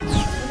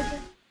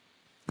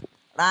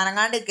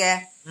അനങ്ങാണ്ടിരിക്കേ.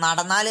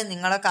 നടന്നാല്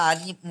നിങ്ങളെ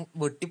കാലിന്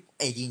വെട്ടി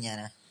എരിയും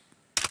ഞാന്.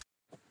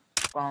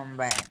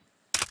 കൊമ്പൻ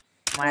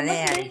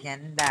മലയാളി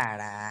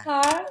എന്താടാ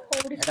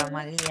എടാ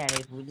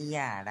മലയാളി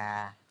പുലിയാടാ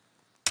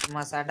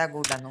മസാട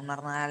കൂട്ടൊന്നും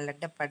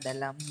പറഞ്ഞാലൊക്കെ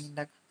പെടലം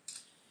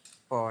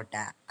പോട്ട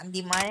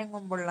അന്തി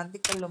മഴങ്ങുമ്പോൾ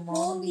അന്തിക്കല്ലും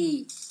മോന്തി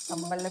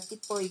അമ്പലത്തിൽ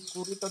പോയി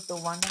കുറി തൊട്ട്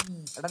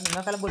വണങ്ങി. എടാ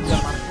നിങ്ങൾക്കെല്ലാം പൊട്ടി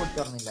മനസ്സ് പൊട്ടി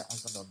ഓർന്നില്ല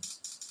എനിക്ക് തോന്നുന്നു.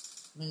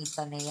 നീ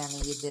തന്നെയാണ്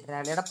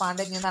എതിരാളി. എടാ പാണ്ഡ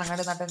നീ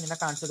അങ്ങോട്ട് നട്ടെ നിന്നെ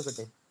കാണിച്ചു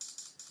കൊടുക്കട്ടെ.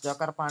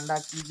 ജോക്കർ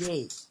പാണ്ടാക്കിയേ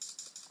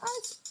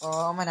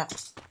ഓമന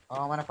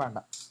പാണ്ട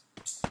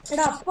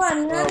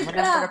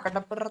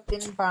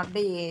ഓമനപ്പുറത്തിൻ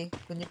പാണ്ടയെ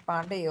കുഞ്ഞി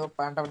പാണ്ടയോ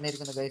പാണ്ട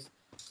വന്നിരിക്കുന്നു ഗൈസ്.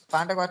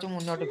 പാണ്ട കുറച്ച്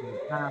മുന്നോട്ട് പോകും.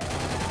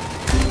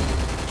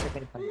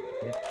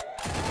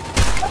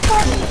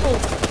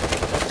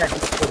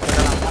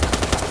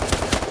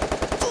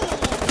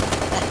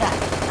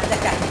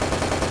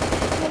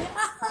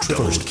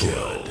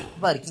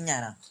 പറിക്കും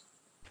ഞാനാ.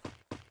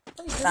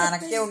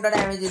 തനക്കെ ഉണ്ട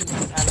ഡാമേജ്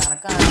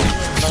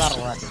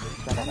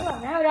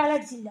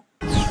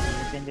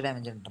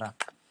ഡാമേജ് ഉണ്ടാ.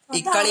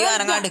 ഇക്കളി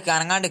അനങ്ങാണ്ടിക്ക്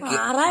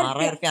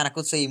 6,000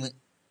 എനക്ക് സെയിം.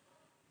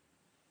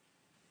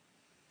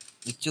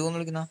 ഇച്ചു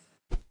വിളിക്കുന്ന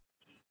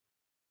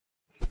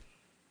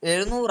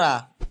 700.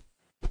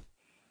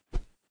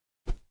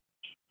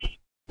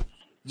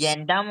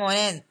 എന്റെ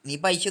മോനെ നീ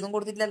പൈസ ഒന്നും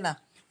കൊടുത്തിട്ടില്ലല്ല.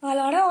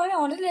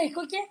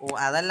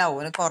 അതല്ല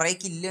ഓന് കൊറേ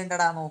കില്ല്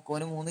ഉണ്ടടാ.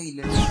 നോക്കോന് 3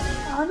 കില്ല് ഉണ്ട്.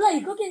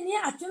 1,300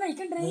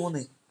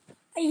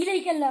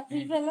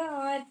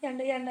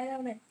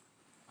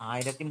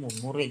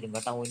 ഇല്ലും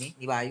കേട്ടാ ഓന്.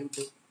 നീ വായു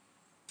വിട്ട്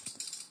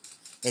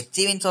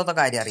വിൻസോത്ത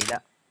കാര്യം അറിയില്ല.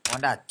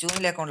 ഓന്റെ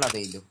അച്ഛനിലെ അക്കൗണ്ടിൽ അതേ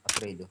ഇല്ലു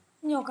അത്രേ ഇല്ലു.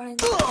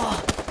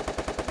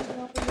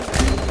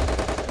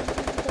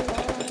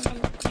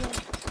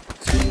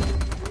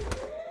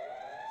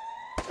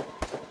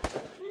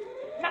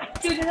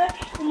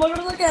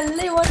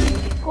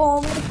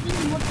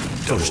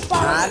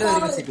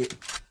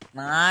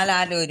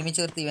 നാലാലും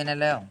ഒരുമിച്ച് നിർത്തി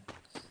ഇവനല്ലോ.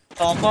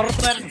 തോറ്റ്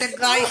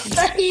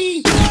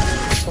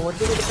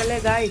കൊടുക്കല്ലേ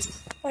ഗായ്സ്.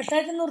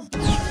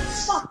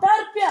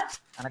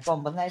 എനക്ക്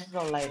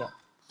 9,900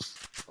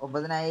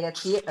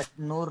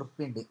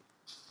 9,800 ഉണ്ട്.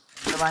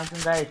 വാങ്ങിക്കും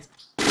ഗായ്സ്.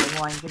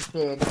 വാങ്ങിക്കും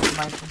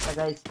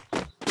ഗായ്സ്.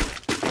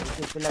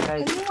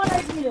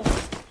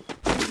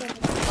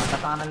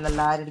 പണ്ടത്താണല്ലോ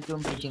എല്ലാരും എടുക്കും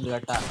പിടിച്ചിട്ടുണ്ട്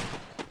കേട്ടാ.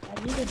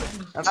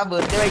 എടാ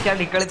വെറുതെ വയ്ക്കാൻ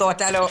നിക്കളി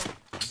തോറ്റാലോ.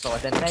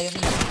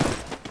 തോറ്റായൊന്നുമില്ല.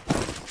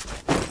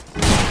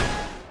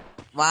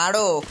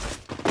 വാടോ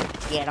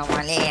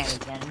മലയാളി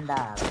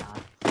എന്താ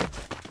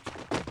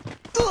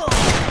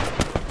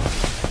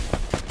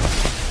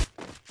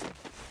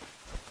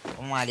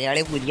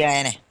മലയാളി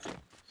പുലിയായനെ.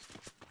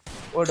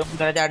 ഓടും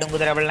കുതിര ചാടും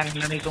കുതിര വെള്ളം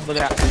നീക്കും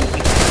കുതിര.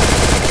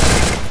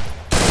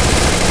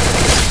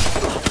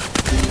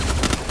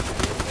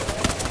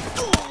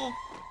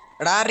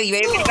 എടാ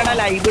റിവൈവ് അടിക്കടാ.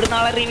 ലൈവ്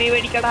ഇടുന്നാളെ റിവൈവ്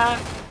അടിക്കടാ.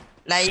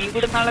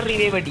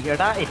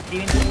 അടിക്കടാ.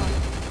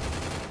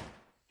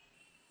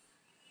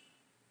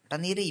 എടാ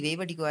നീ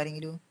റിവൈവ് അടിക്കും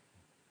ആരെങ്കിലും.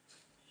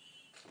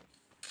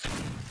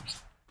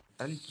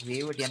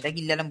 റിവൈവ് അടി. എന്റെ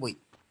കില്ലെല്ലാം പോയി.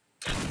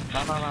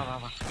 വാ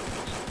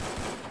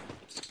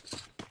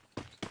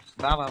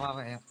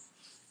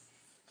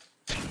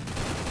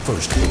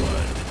First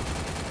blood.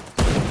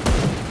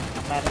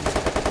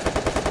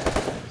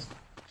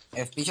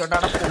 FP ഷോട്ട്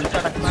അവിടെ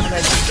പൊളിച്ചടക്കാണ്.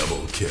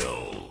 Double kill.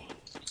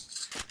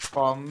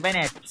 കൊമ്പൻ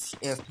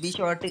FB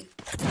ഷോട്ട്.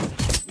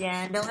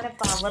 എന്റെ മോനെ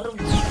പവറും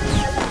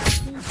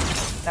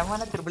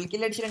മോനെ ട്രിപ്പിൾ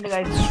കില്ല് അടിച്ചിട്ടുണ്ട്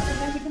കാര്യം.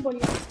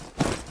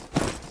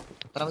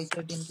 എത്ര പൈസ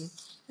കിട്ടി എനിക്ക്?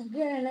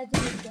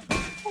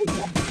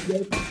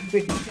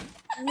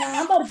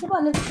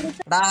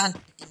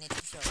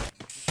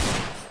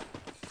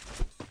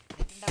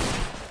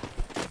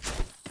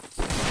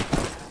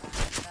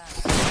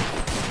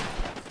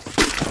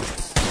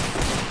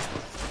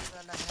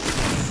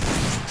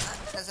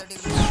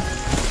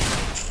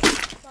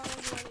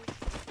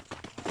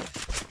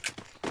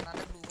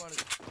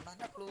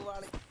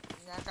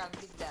 ഞാൻ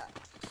കണ്ടില്ല.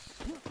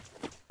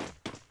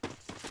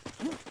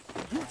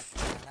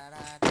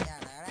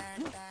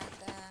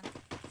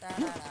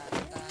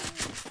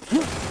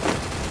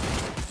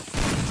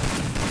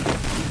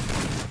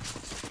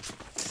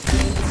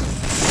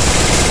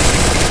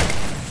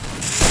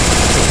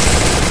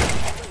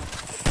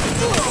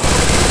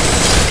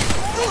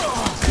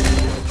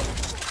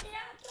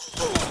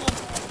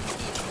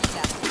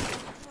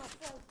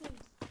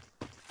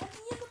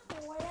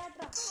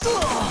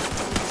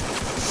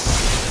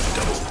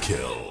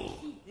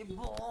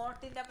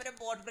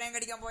 ബോട്ട് ബ്രാങ്ക്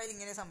അടിക്കാൻ പോയാൽ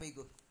ഇങ്ങനെ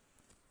സംഭവിക്കും.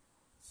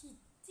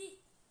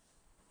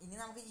 ഇനി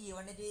നമുക്ക്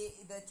ജീവണിട്ട്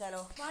ഇത്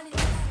വെച്ചാലോ.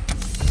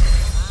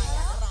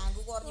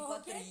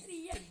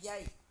 3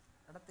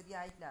 എടാ 3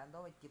 ആയിട്ടില്ല എന്തോ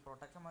പറ്റി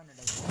പ്രൊട്ടക്ഷൻ പോയിന്റ്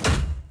ഉണ്ടായി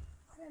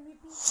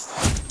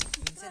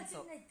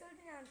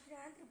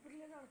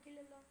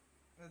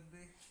എന്ത്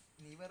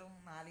നീ വെറും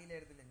 4 കിലോ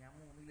എടുത്തില്ല ഞാൻ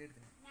 3 കിലോ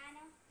എടുത്തില്ല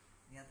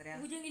നീ എത്രയാ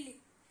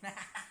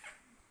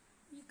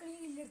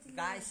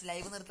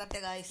ലൈവ് നിർത്തട്ടെ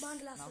ഗായ്സ്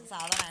നമുക്ക്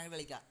സാധാരണ റാങ്ക്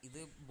കളിക്കാം ഇത്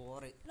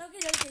ബോറ്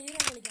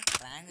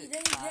റാങ്ക്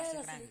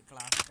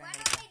ക്ലാസ്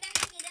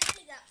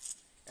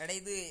എടാ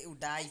ഇത്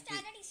ഉഡായിപ്പ്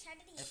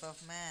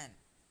എഫ് മാൻ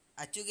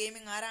അച്ചു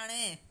ഗെയിമിംഗ്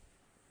ആരാണ്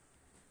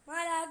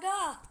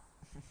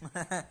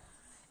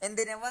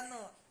എന്തിനാ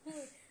വന്നു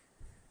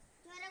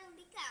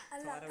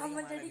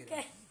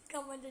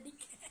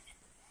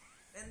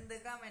എന്ത്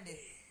കമന്റ്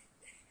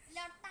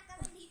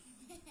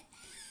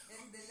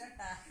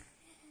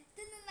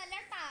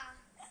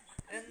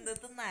എന്ത്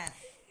തിന്നാൻ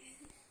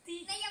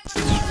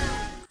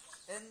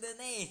എന്ത്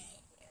നീ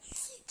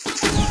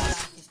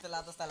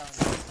ഇഷ്ടമില്ലാത്ത സ്ഥലമാണ്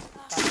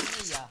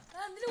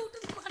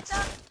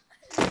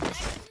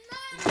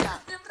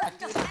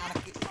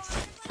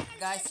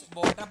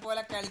ബോട്ടിനെ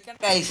പോലെ കളിക്കണം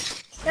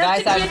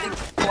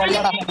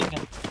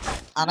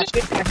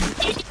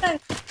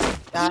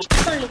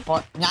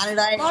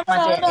ഞാനിടാ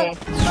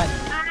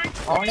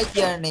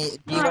ഓണിക്കാണ്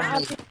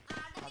ജീവൻ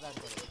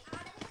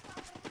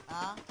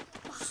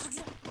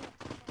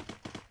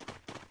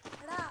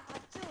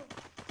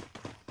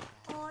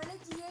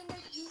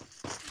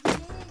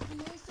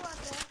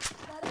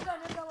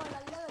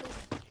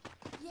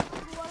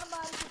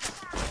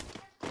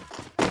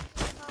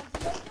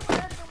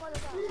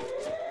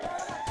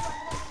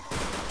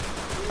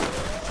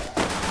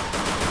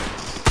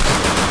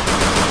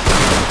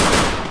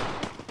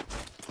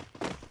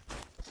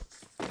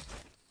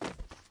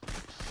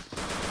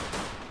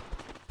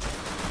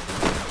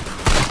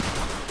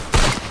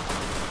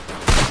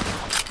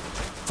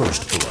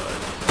First blood.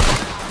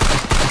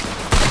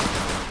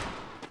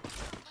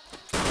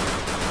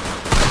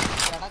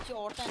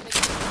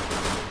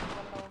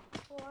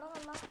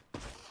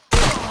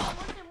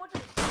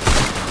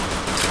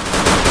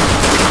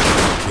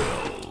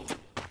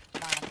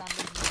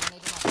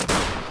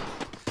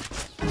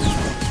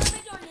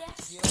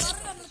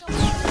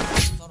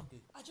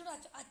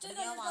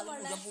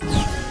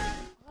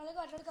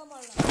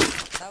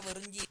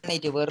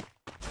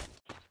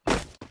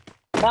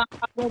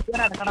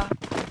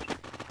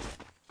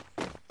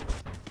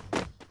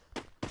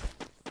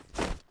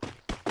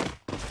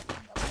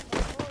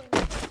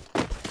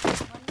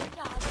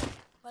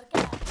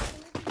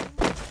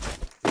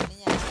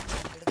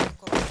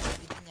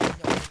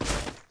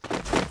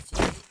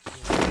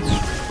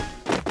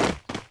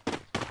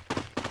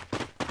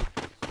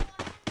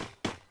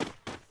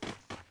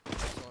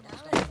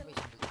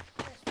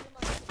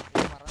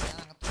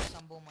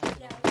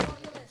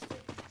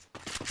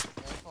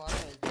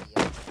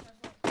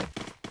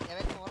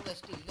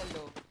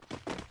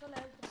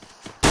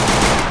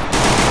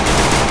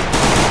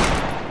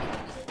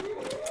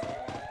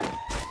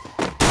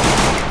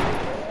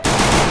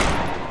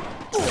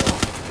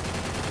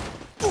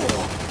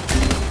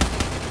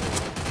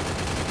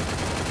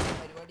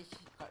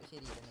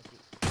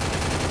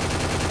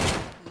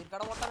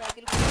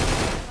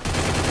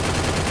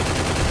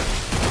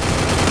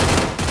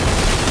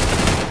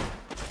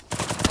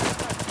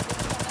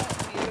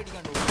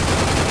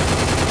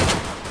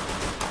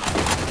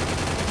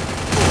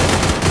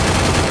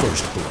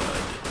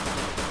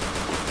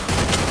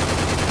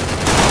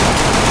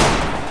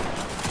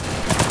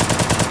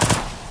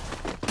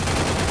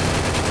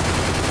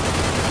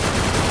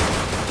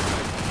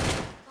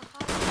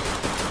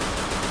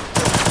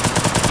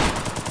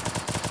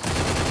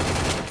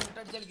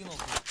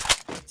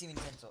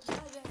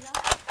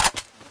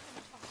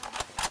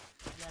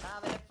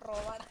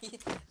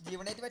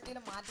 ജീവനായിട്ട്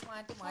പറ്റിയില്ല മാറ്റി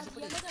മാറ്റി മാറ്റി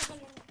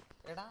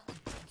എടാ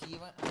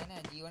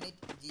ജീവനായിട്ട്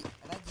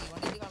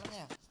കളഞ്ഞ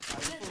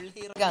ഫുൾ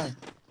ഹീറോ ആണ്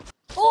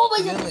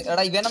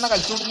എടാ ഇവനെന്നാ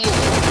കളിച്ചോണ്ടിരുന്ന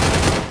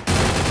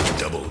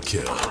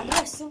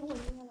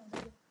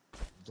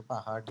ഇത്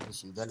പഹാട്ട്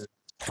ഇതല്ല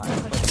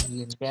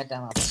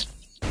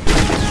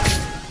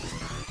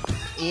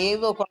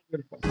ഏത്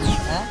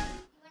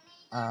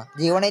ആ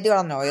ജീവനായിട്ട്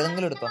കളഞ്ഞോ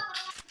ഏതെങ്കിലും എടുത്തോ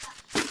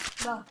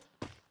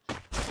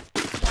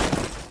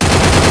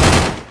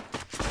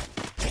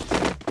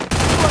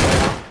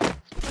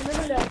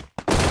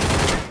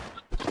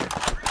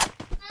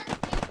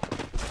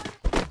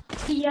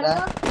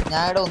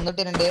ഞാൻ ഇവിടെ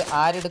ഒന്നിട്ടിട്ടുണ്ട്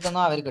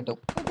ആരെടുക്കുന്നോ അവര് കിട്ടും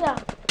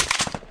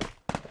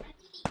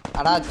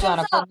അടാ അച്ചു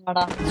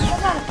അനക്കൊന്നുടാ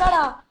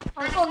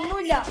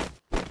ഒന്നുമില്ല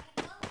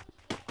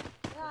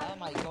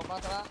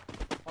മൈക്കോപ്പാത്ര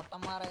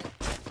പൊട്ടന്മാരെ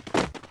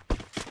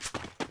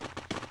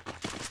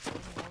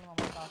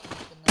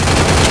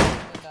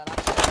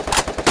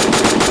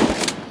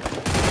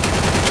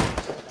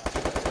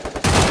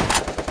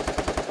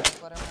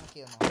കുറെ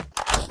കണക്കി തന്നോ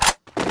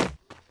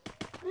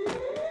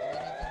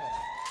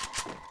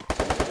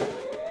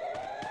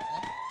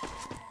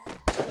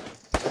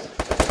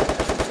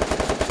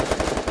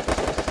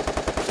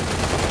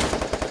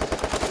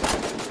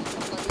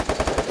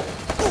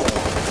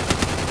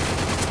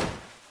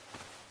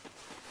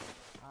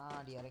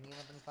ഇറങ്ങി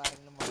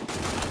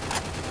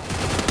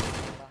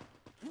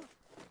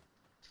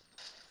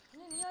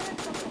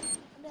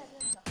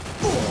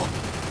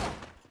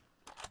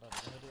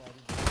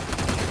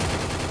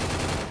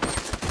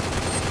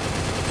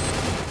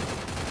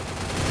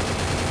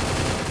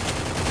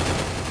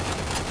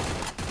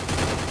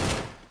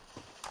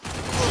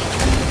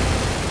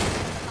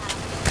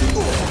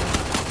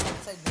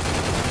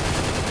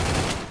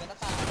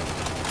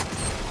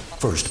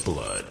First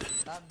blood.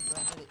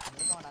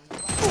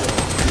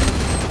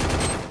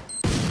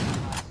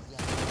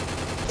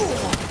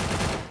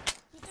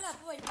 ഇത്ര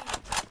അപ്പൊ വൈകി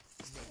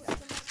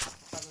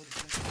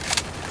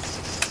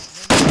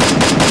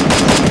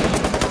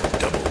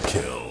Double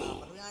kill.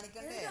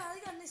 അത്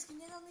കണ്ണു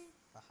സ്കിന്നെ തന്നെ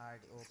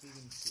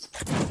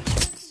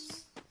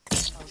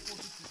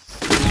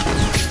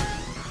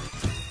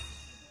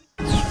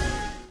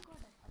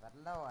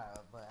അതല്ല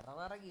വേറെ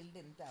വേറെ ഗിൽഡ്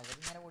എന്നിട്ട്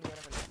അവരിങ്ങനെ കൂടി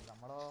വരെ കളിക്കും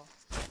നമ്മളോ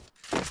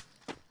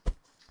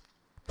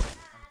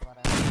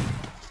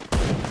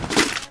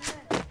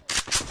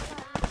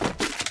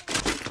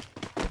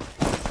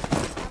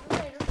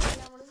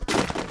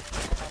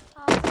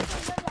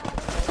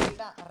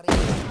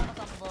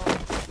സംഭവം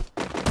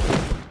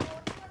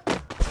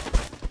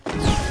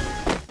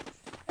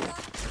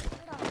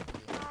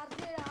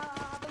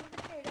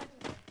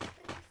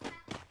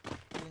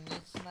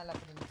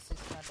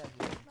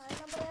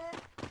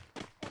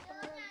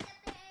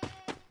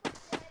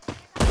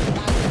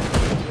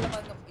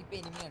ഇപ്പൊ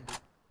എനിമി ഉണ്ട്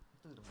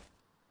തീർന്നു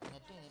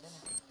നെറ്റ്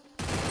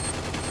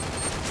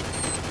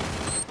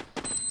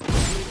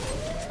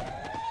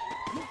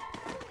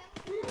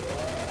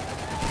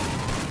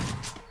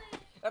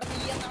എടാ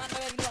നീ എന്നാ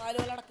എന്റെ ബാഗിൽ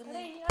വാലുകൾ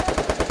അടക്കുന്നത്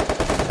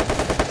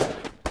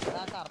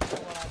കറുപ്പ്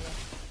പോകാതെ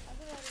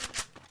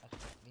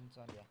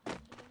വിൻസോണിയാ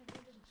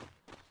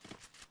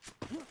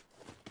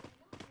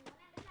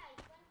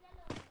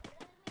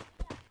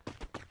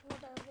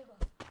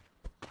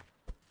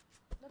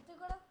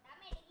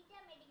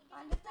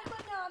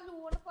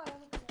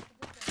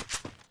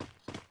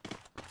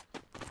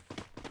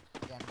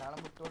രണ്ടാളും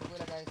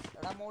വിട്ടുകൊടുക്കൂല ഗൈസ്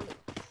എടാ മോള്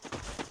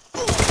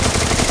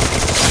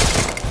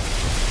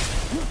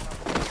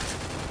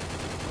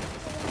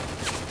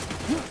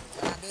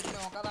ഒരു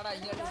നോക്കാതാടാ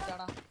അതിന്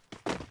വിളിച്ചാടാ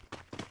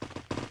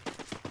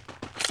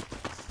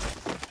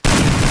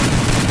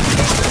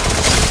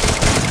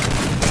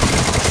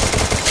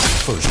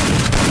First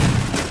blood.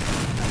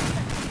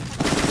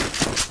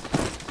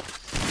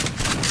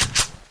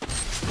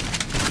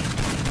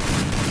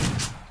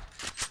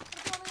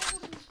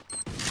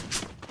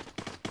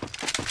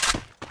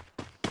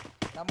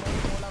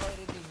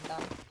 ഒരു തിണ്ട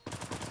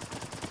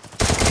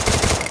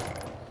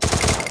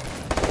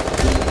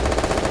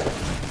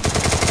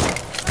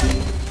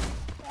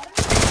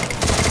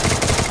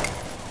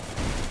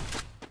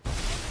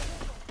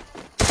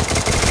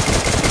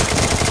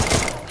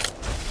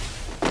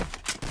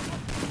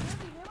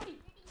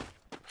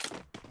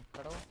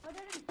എക്കടോ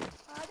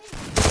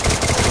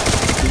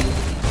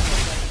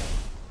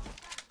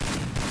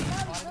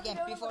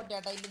MP40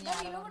 ആട്ടാ ഇല്ല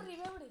ഞാൻ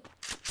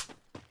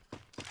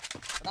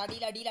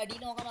അടിയിൽ അടിയിൽ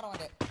അടിയിൽ നോക്കാൻ പറ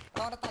അവൻ്റെ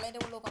അവൻ്റെ തലേൻ്റെ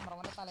ഉള്ളിൽ നോക്കാൻ പറ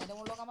അവൻ്റെ തലേൻ്റെ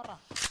ഉള്ളിൽ നോക്കാൻ പറ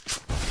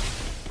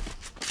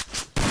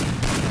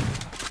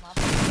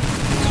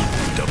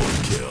Double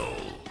kill.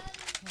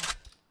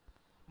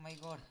 മൈ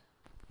ഗോഡ്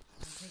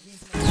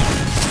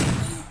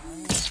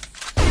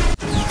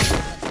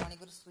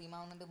മണിക്കൂർ സ്ട്രീം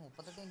ആവുന്നുണ്ട്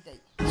 38 മിനിറ്റ്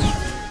ആയി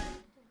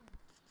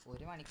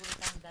ഒരു മണിക്കൂർ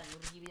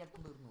 500 GB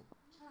ചിലപ്പം തീർന്നു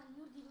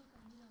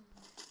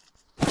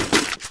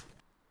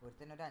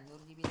ഒരുത്തന്നെ ഒരു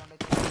 500 GB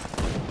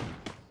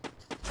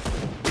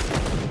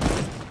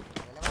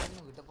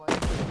പറഞ്ഞു വീട്ടിൽ പോയ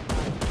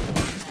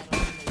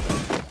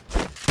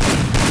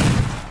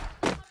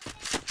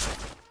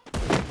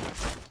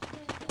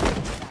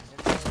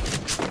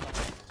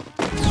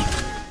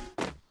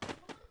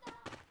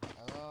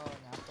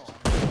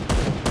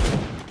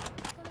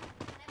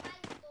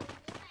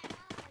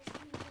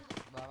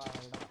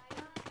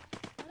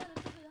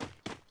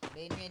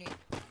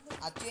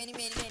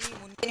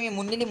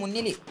മുന്നില്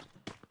മുന്നില്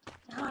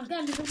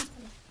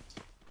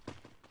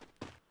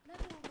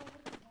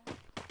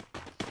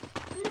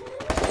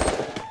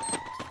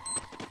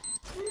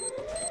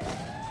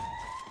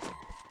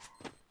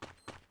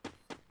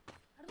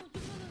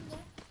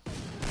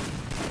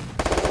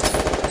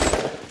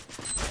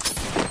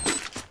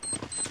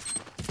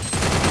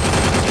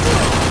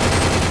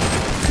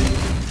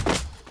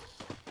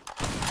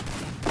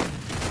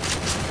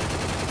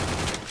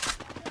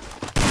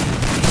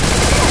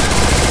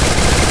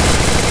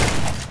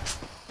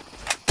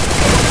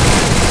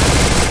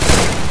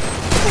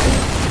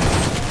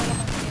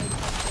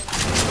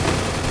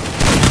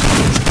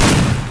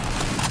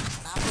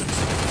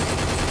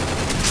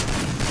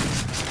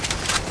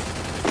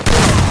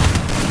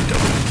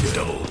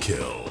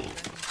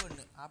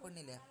ആ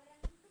പെണ്ണില്ലേ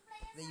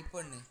ഈ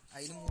പെണ്ണ്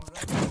അതിന്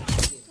മുഴുവൻ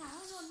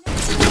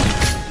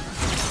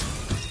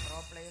പ്രോ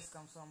പ്ലേയേഴ്സ്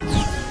കംസ് ഫ്രം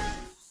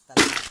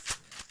സ്ഥലം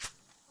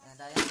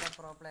and I am the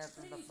pro player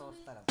from the source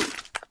സ്ഥലം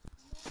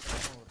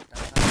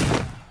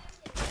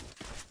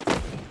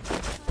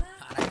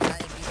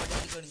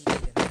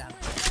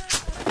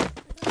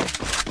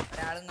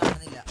ഒരാളും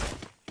കാണുന്നില്ല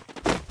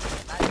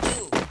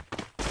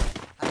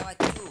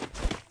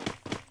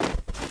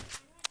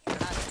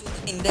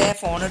നിന്റെ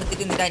ഫോൺ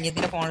എടുത്തിട്ട് നിന്റെ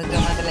അനിയത്തിന്റെ ഫോൺ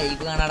എടുത്ത്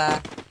ലൈവ് കാണാടാ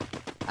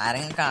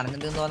ആരെങ്കിലും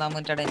കാണുന്നുണ്ടെന്ന് തോന്നാൻ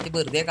വേണ്ടിട്ടാ എനിക്ക്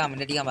വെറുതെ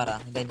കമന്റ് അടിക്കാൻ പറ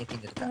നിന്റെ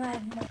അനിയത്തിന്റെ അടുത്ത്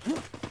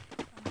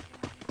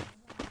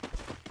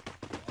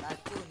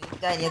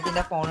നിന്റെ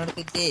അനിയത്തിന്റെ ഫോൺ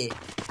എടുത്തിട്ട്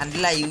എന്റെ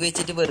ലൈവ്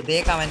വെച്ചിട്ട് വെറുതെ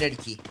കമന്റ്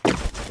അടിക്ക്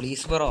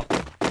പ്ലീസ് ബ്രോ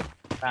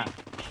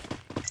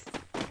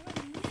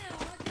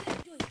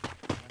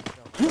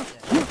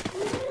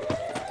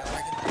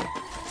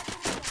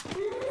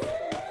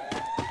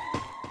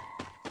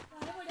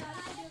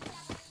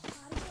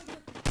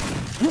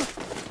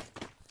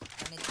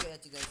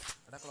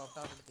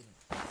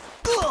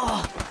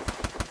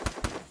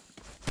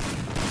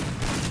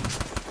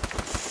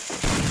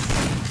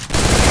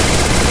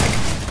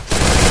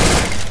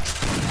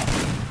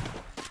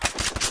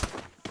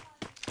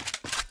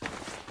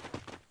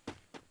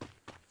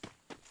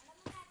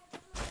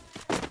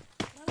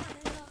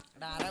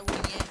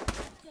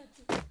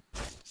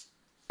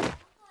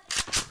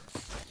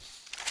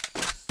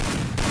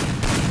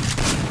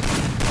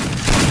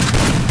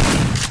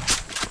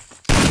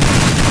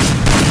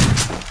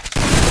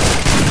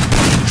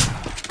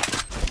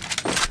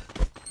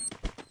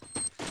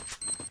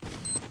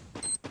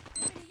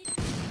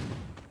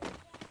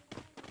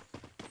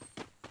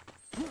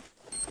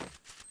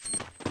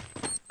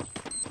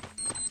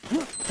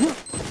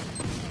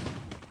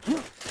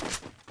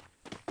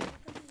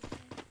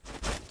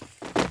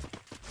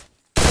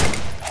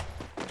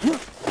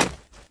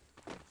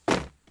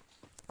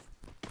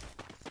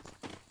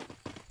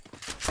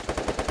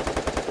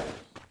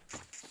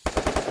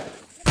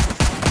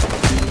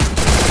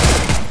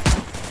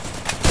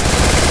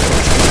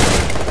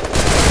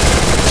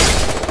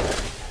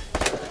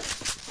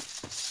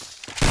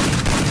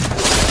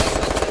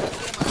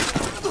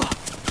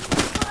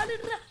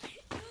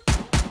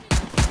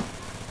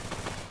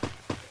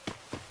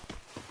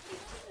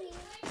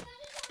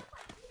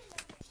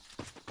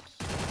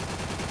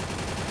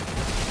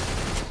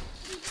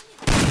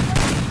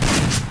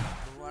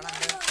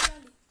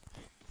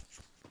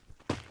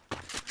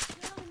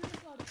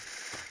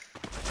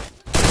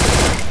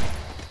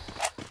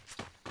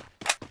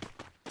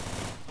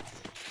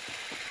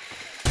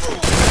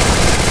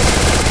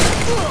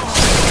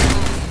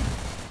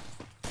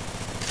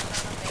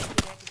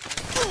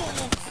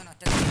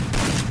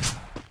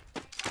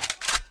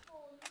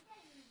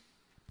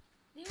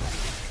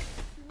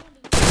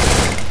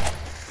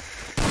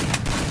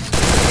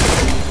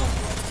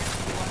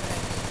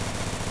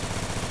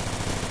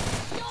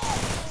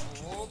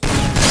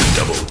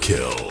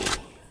kill.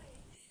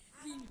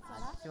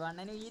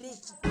 ശിവണ്ണന് ഉയിര്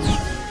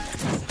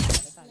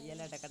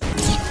കളിയല്ല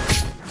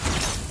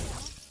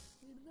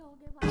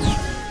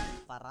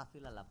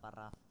പറാഫിലല്ല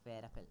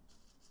പേരഫൽ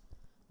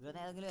ഇവർ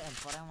ഏതെങ്കിലും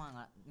എംപറയം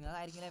വാങ്ങാം. നിങ്ങൾക്ക്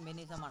ആയിരിക്കും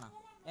എമേനൈസം വേണോ?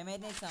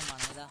 എമേനൈസം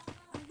വേണോ? ഇതാ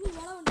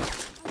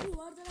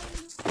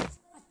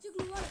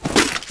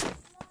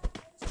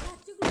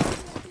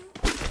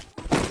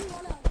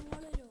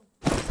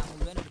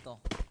മുഴുവൻ എടുത്തോ.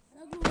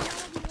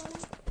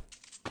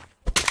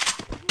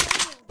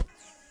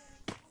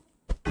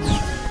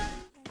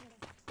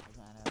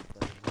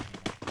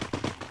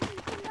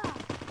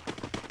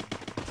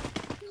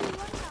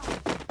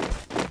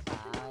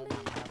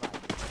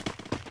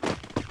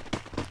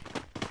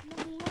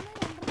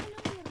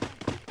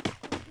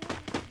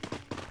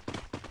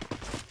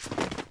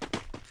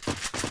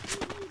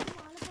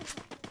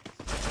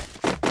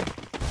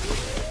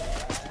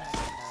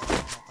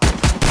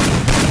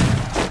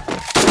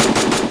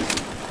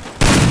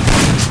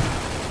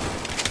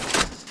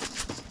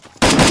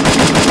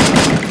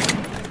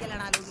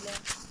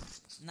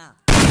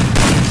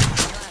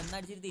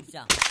 എന്നടിച്ചിട്ട്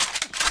തിരിച്ചാ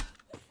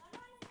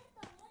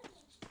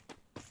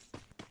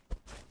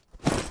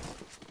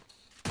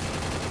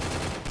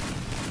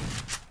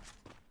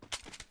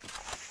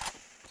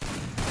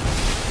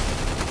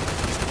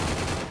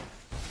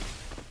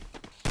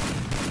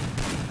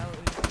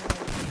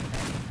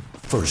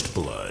First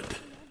blood.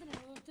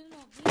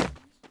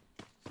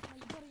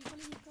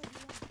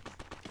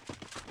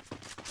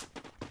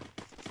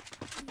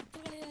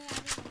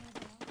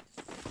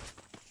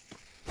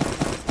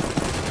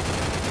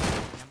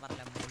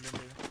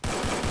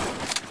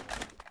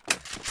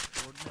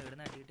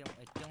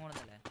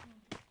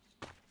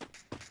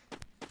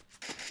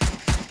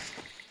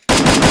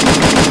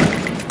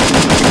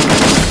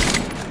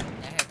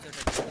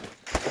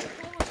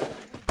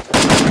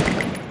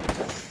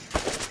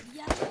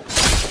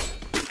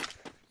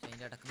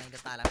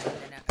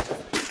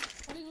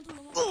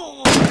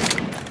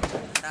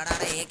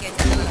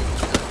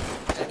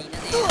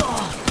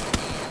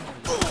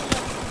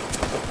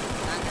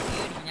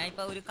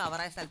 ഞാനിപ്പോ ഒരു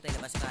കവറായ സ്ഥലത്തില്ല.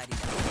 പക്ഷെ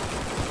കാര്യമില്ല.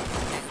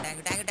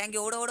 ടാങ്ക്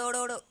ഓടോ.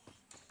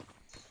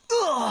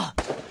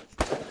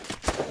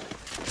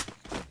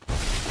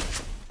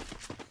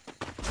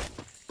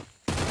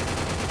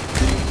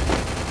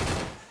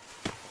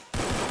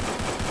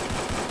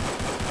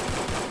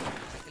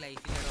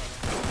 ലൈഫിലോടോ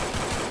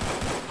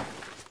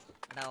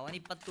എടാ ഓൻ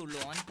ഇപ്പത്തുള്ളൂ.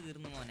 ഓൻ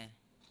തീർന്നു മോനെ.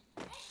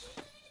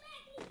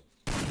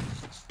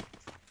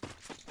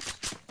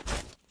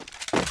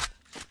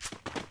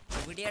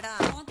 എവിടെയാടാ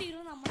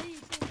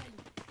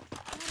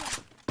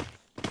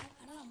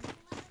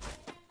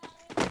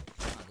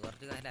അത്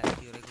കുറച്ച് കാര്യം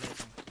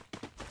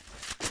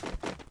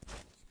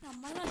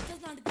നമ്മൾ നടത്തി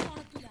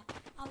നടക്കില്ല.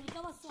 അവർക്ക്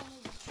ബസ്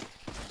വാങ്ങില്ല.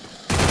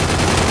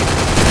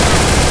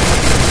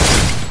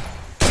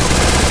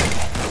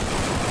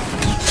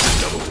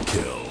 Double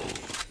kill.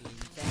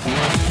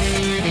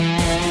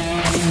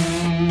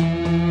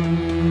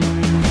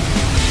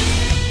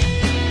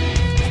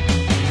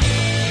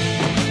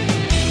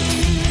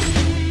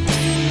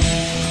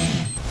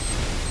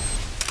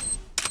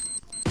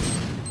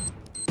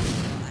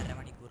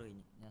 അരമണിക്കൂർ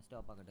കഴിഞ്ഞ് ഞാൻ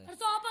സ്റ്റോപ്പ് ആക്കട്ടെ.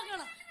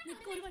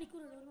 ഒരു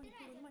മണിക്കൂർ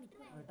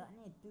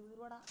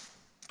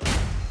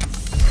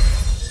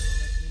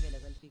വില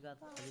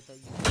കൽപ്പിക്കാത്ത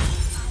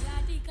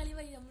ഈ കളി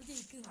വഴി നമ്മൾ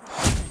ജയിക്കും.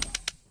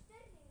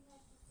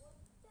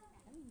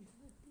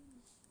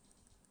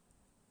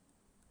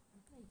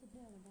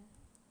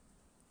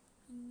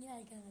 ഇങ്ങനെ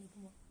അയക്കാൻ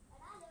കളിക്കുമ്പോ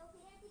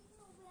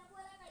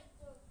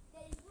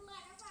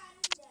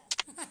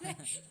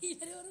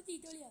ഇവര് വെറും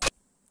ചീത്ത കളിയാ.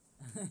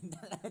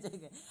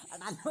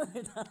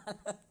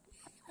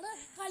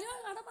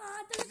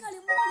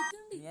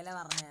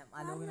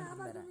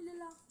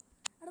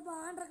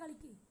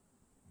 കളിക്ക്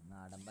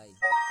നാടമ്പായി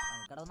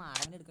ഒന്ന്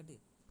ആരെങ്കിലും എടുക്കട്ടെ.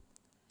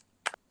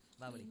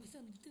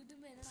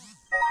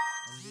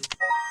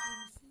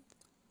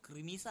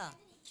 ക്രിമീസാ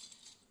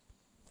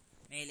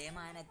മേലെ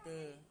മാനത്ത്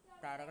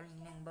താരകൾ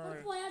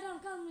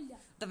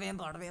വേം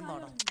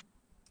പാടം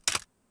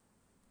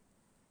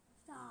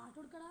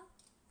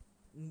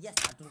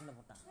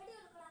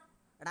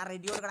എടാ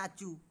റെഡി കൊടുക്കടാ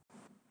അച്ചു.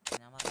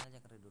 ഞാൻ പറഞ്ഞ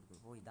ചെക്ക റെഡി കൊടുക്കും.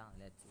 ഓ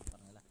ഇതാണല്ലേ അച്ചു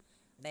പറഞ്ഞല്ല.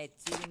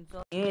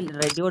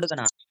 റെഡി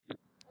കൊടുക്കണ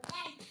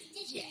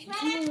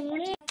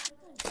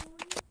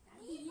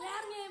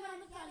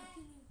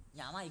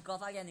ഞാൻ മൈക്ക്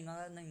ഓഫ് ആക്കിയാ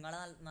നിങ്ങളെ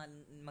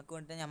നമുക്ക്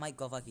വേണ്ടിട്ട് ഞാൻ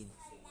മൈക്ക് ഓഫ് ആക്കി.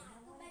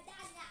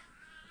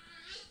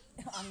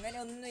 അങ്ങനെ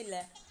ഒന്നുമില്ല.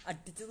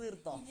 അടിച്ചു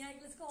തീർത്തോ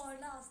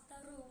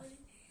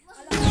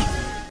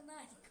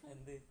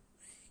എന്ത്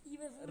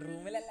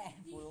റൂമിലല്ലേ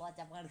ഫുൾ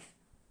വാച്ചപ്പാട്.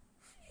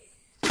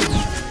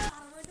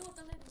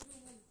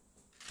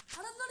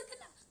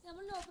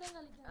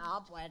 ആ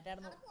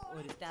പോയിട്ടായിരുന്നു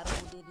ഒരു സ്റ്റാർ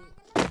കൂട്ടിയിട്ട്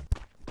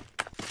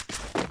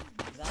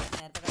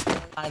നേരത്തെ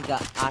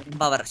കാണിക്കാം. ആഡം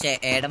പവർ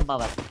ഏഡം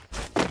പവർ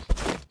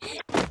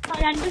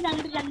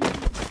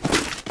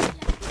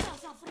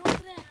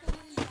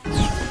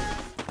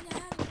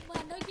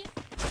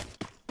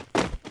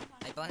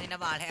ഇപ്പൊ നിന്നെ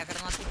വാഴയാക്കട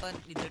നോക്കി ഇപ്പൊ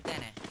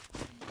ഇതിട്ടേനെ.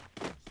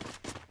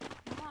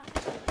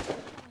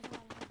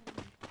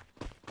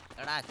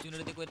 എടാ എടാ അച്ഛൻ്റെ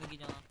അടുത്തേക്ക്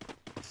വരുന്ന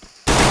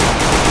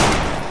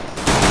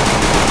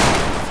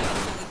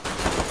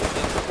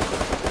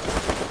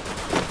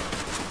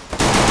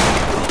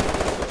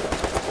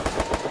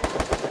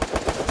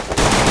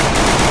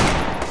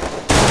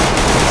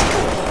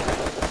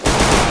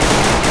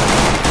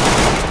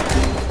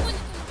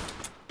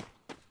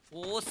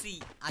ഓസി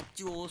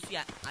അച്ചു ഓസി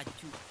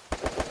അച്ചു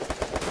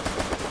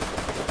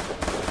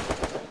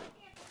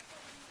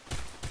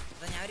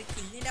ഞാൻ ഒരു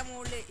കില്ലിന്റെ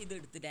മുകളിൽ ഇത്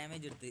എടുത്ത്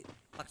ഡാമേജ് എടുത്ത്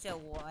പക്ഷെ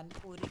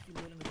എനിക്ക് ഒരു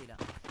കില്ലോലും കിട്ടിയില്ല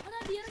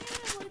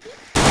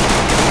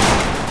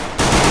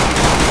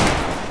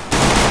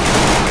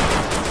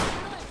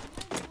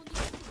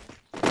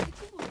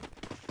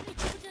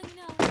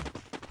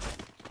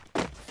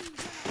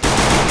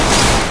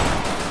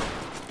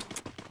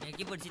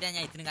എനിക്ക് പിടിച്ചിട്ടാ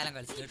ഞാൻ ഇത്രയും കാലം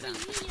കളിച്ചു കേട്ടാ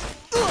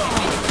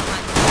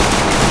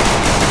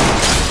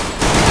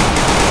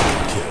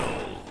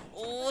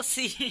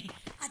ഓസി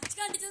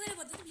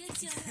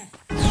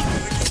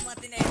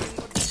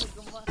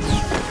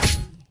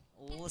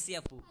ഓസി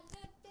അപ്പു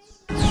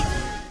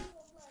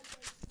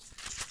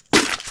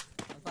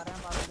പറയാൻ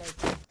പാടില്ല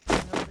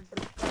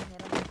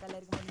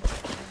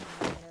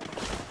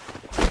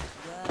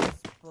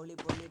പൊളി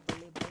പൊളി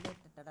പൊളി പൊളി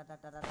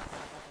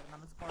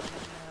നമ്മൾ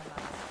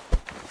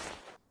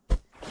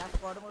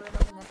സ്ക്വാഡ്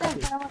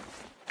മുഴുവൻ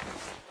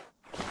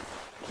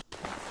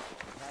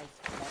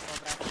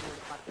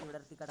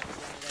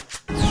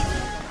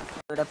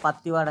ഇവിടെ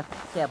പത്തി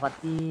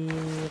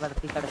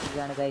പടത്തി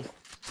കിടക്കുകയാണ് ഗൈസ്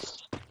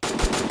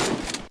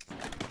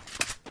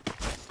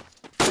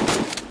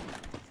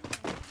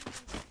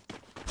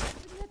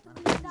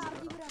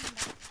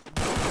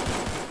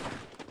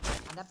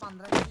അന്റെ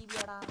 12 GB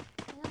ആടാ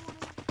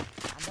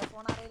അന്റെ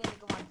ഫോൺ അറിയില്ല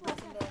എനിക്ക്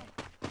OnePlus-ന്റെ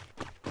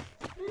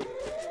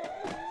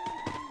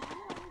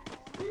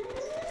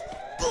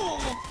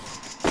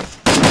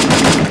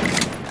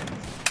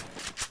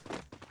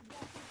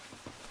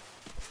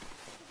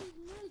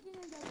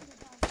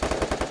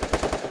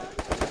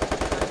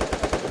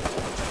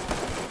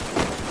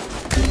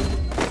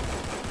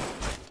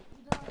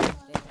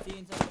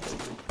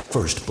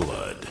First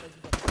blood.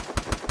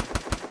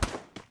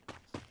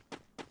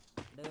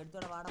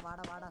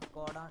 വാടാ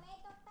സ്ക്വാഡാണ്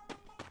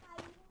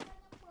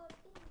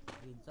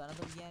വിൻസോനെ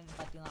തുടിക്കാൻ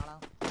പറ്റിയ നാളാ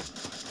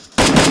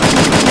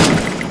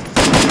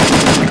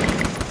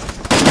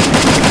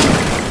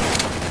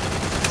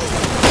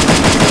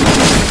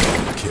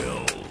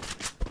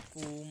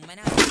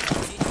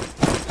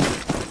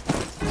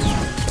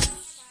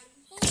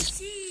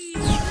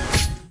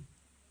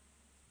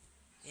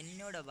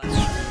എന്നോട്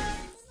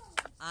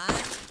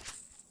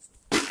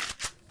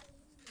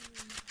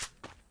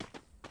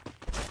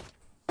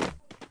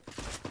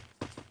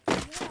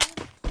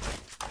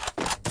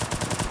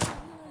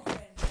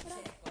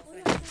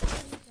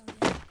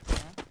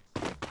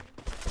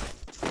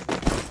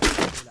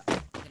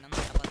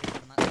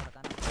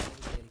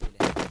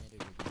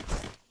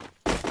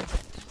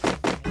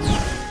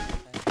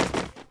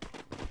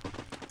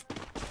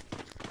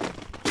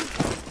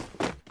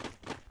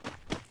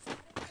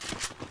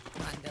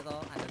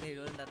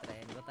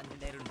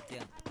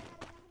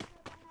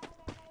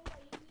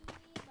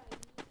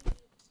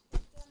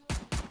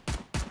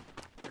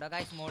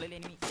മോളിൽ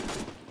എനിമി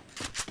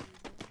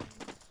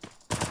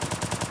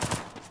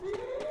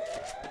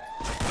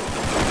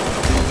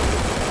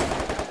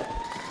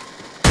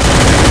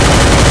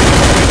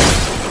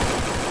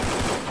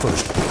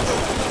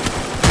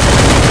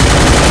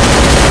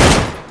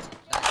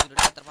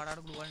എത്ര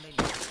പാടാണ് ഗ്ലൂ ഉണ്ടായില്ല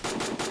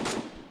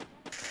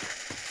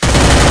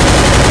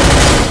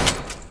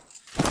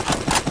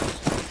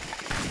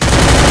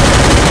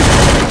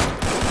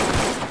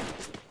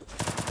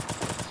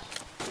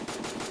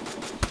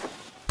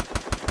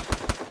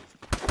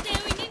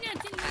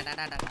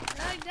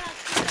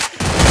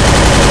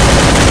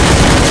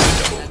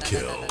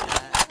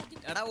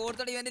എടാ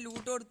ഓർത്തോടെ ഇവന്റെ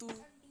ലൂട്ട് കൊടുത്തു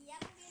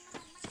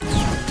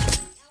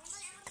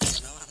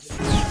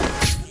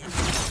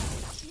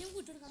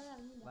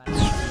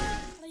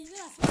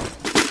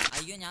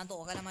അയ്യോ ഞാൻ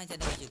തോകാലം വാങ്ങിച്ച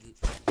എന്റെ പൈസക്ക്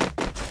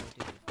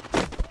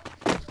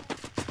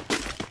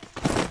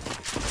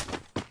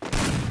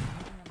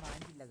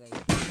വാങ്ങിച്ചില്ല കൈ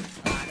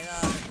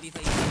ഞാൻ 3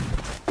 കിലോ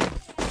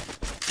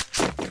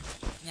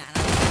ഞാൻ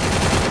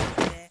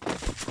കൂടെ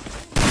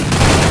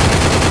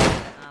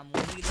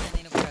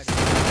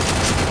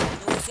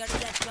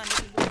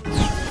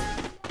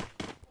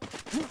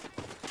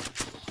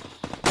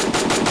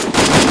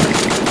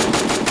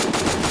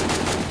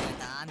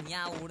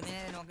ഞാൻ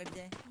ഓടുന്നതിനെ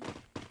നോക്കടിച്ചേ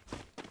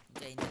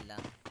ചൈനല്ല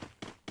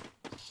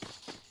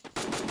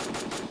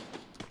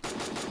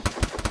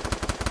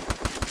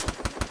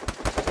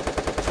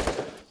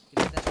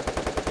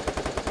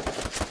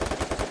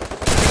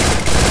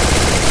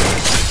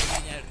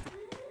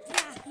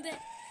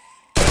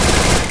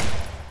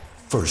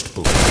First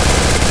blood.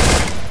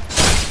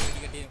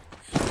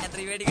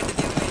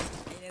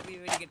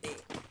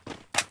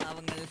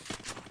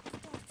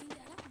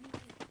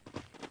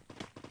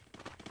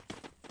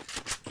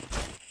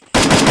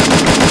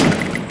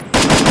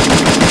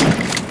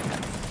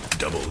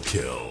 Double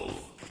kill.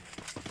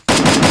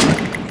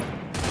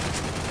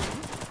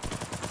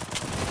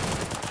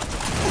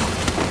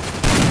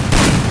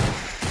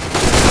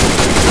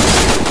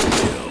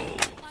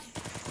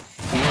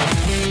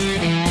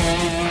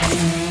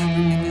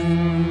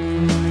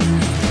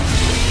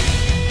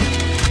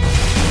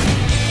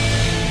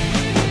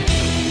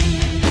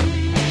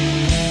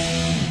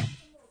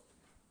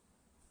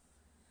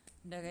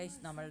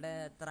 Guys നമ്മളുടെ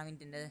എത്ര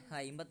മിനിറ്റിന്റെ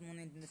 53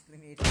 മിനിറ്റിന്റെ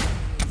സ്ട്രീം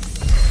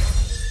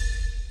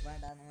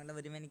വേണ്ട, നമ്മൾ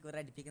 1 മണിക്കൂർ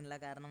അടുപ്പിക്കുന്നില്ല.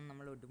 കാരണം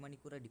നമ്മൾ 1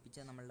 മണിക്കൂർ അടുപ്പിച്ച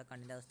നമ്മളുടെ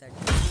കണ്ണിൻ്റെ അവസ്ഥ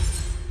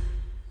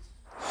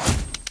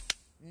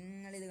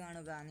നിങ്ങളിത്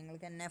കാണുക.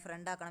 നിങ്ങൾക്ക് എന്നെ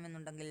ഫ്രണ്ട്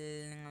ആക്കണമെന്നുണ്ടെങ്കിൽ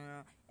നിങ്ങൾ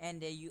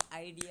എൻ്റെ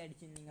ID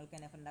അടിച്ച് നിങ്ങൾക്ക്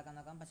എന്നെ ഫ്രണ്ട് ആക്കാൻ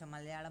നോക്കാം. പക്ഷെ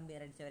മലയാളം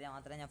പേരടിച്ചവരെ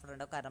മാത്രമേ ഞാൻ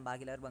ഫ്രണ്ട് ആക്കാം, കാരണം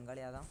ബാക്കിയുള്ളവർ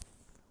ബംഗാളിയാകാം.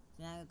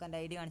 ഞങ്ങൾക്ക് എൻ്റെ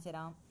ID കാണിച്ചു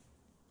തരാം.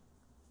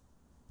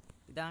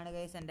 ഇതാണ്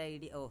ഗൈസ് എൻ്റെ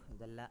ID. ഓ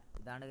ഇതല്ല,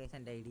 ഇതാണ് ഗൈസ്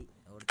എൻ്റെ ID.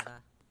 ഓർത്താ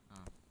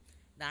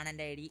ഇതാണ്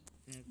എൻ്റെ ID.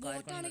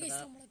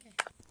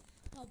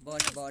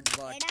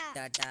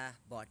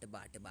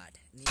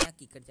 നീ ആ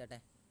കിക്ക് അടിച്ചാട്ടെ,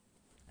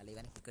 അല്ല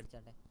ഇവനെ കിക്ക്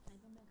അടിച്ചാട്ടെ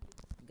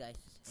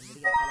ഗൈസ്.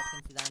 എൻ്റെ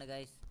കളക്ഷൻസ് ഇതാണ്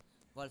ഗൈസ്.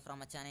 വോൾഫ്രാം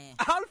മച്ചാനെ,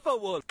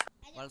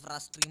 വോൾഫ്രാ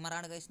സ്ട്രീമർ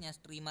ആണ് ഗൈസ്. ഞാൻ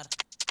സ്ട്രീമർ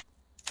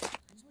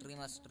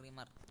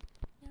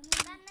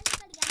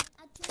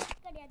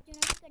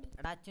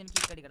എടാ അച്ഛനെ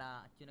കിക്കടി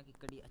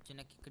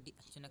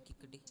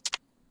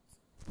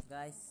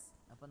ഗൈസ്.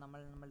 അപ്പോൾ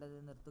നമ്മളുടെ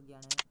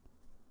നിർത്തുകയാണ്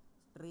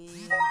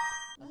സ്ട്രീം.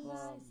 അപ്പോൾ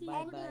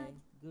bye bye,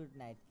 good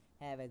night,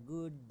 have A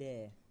good day.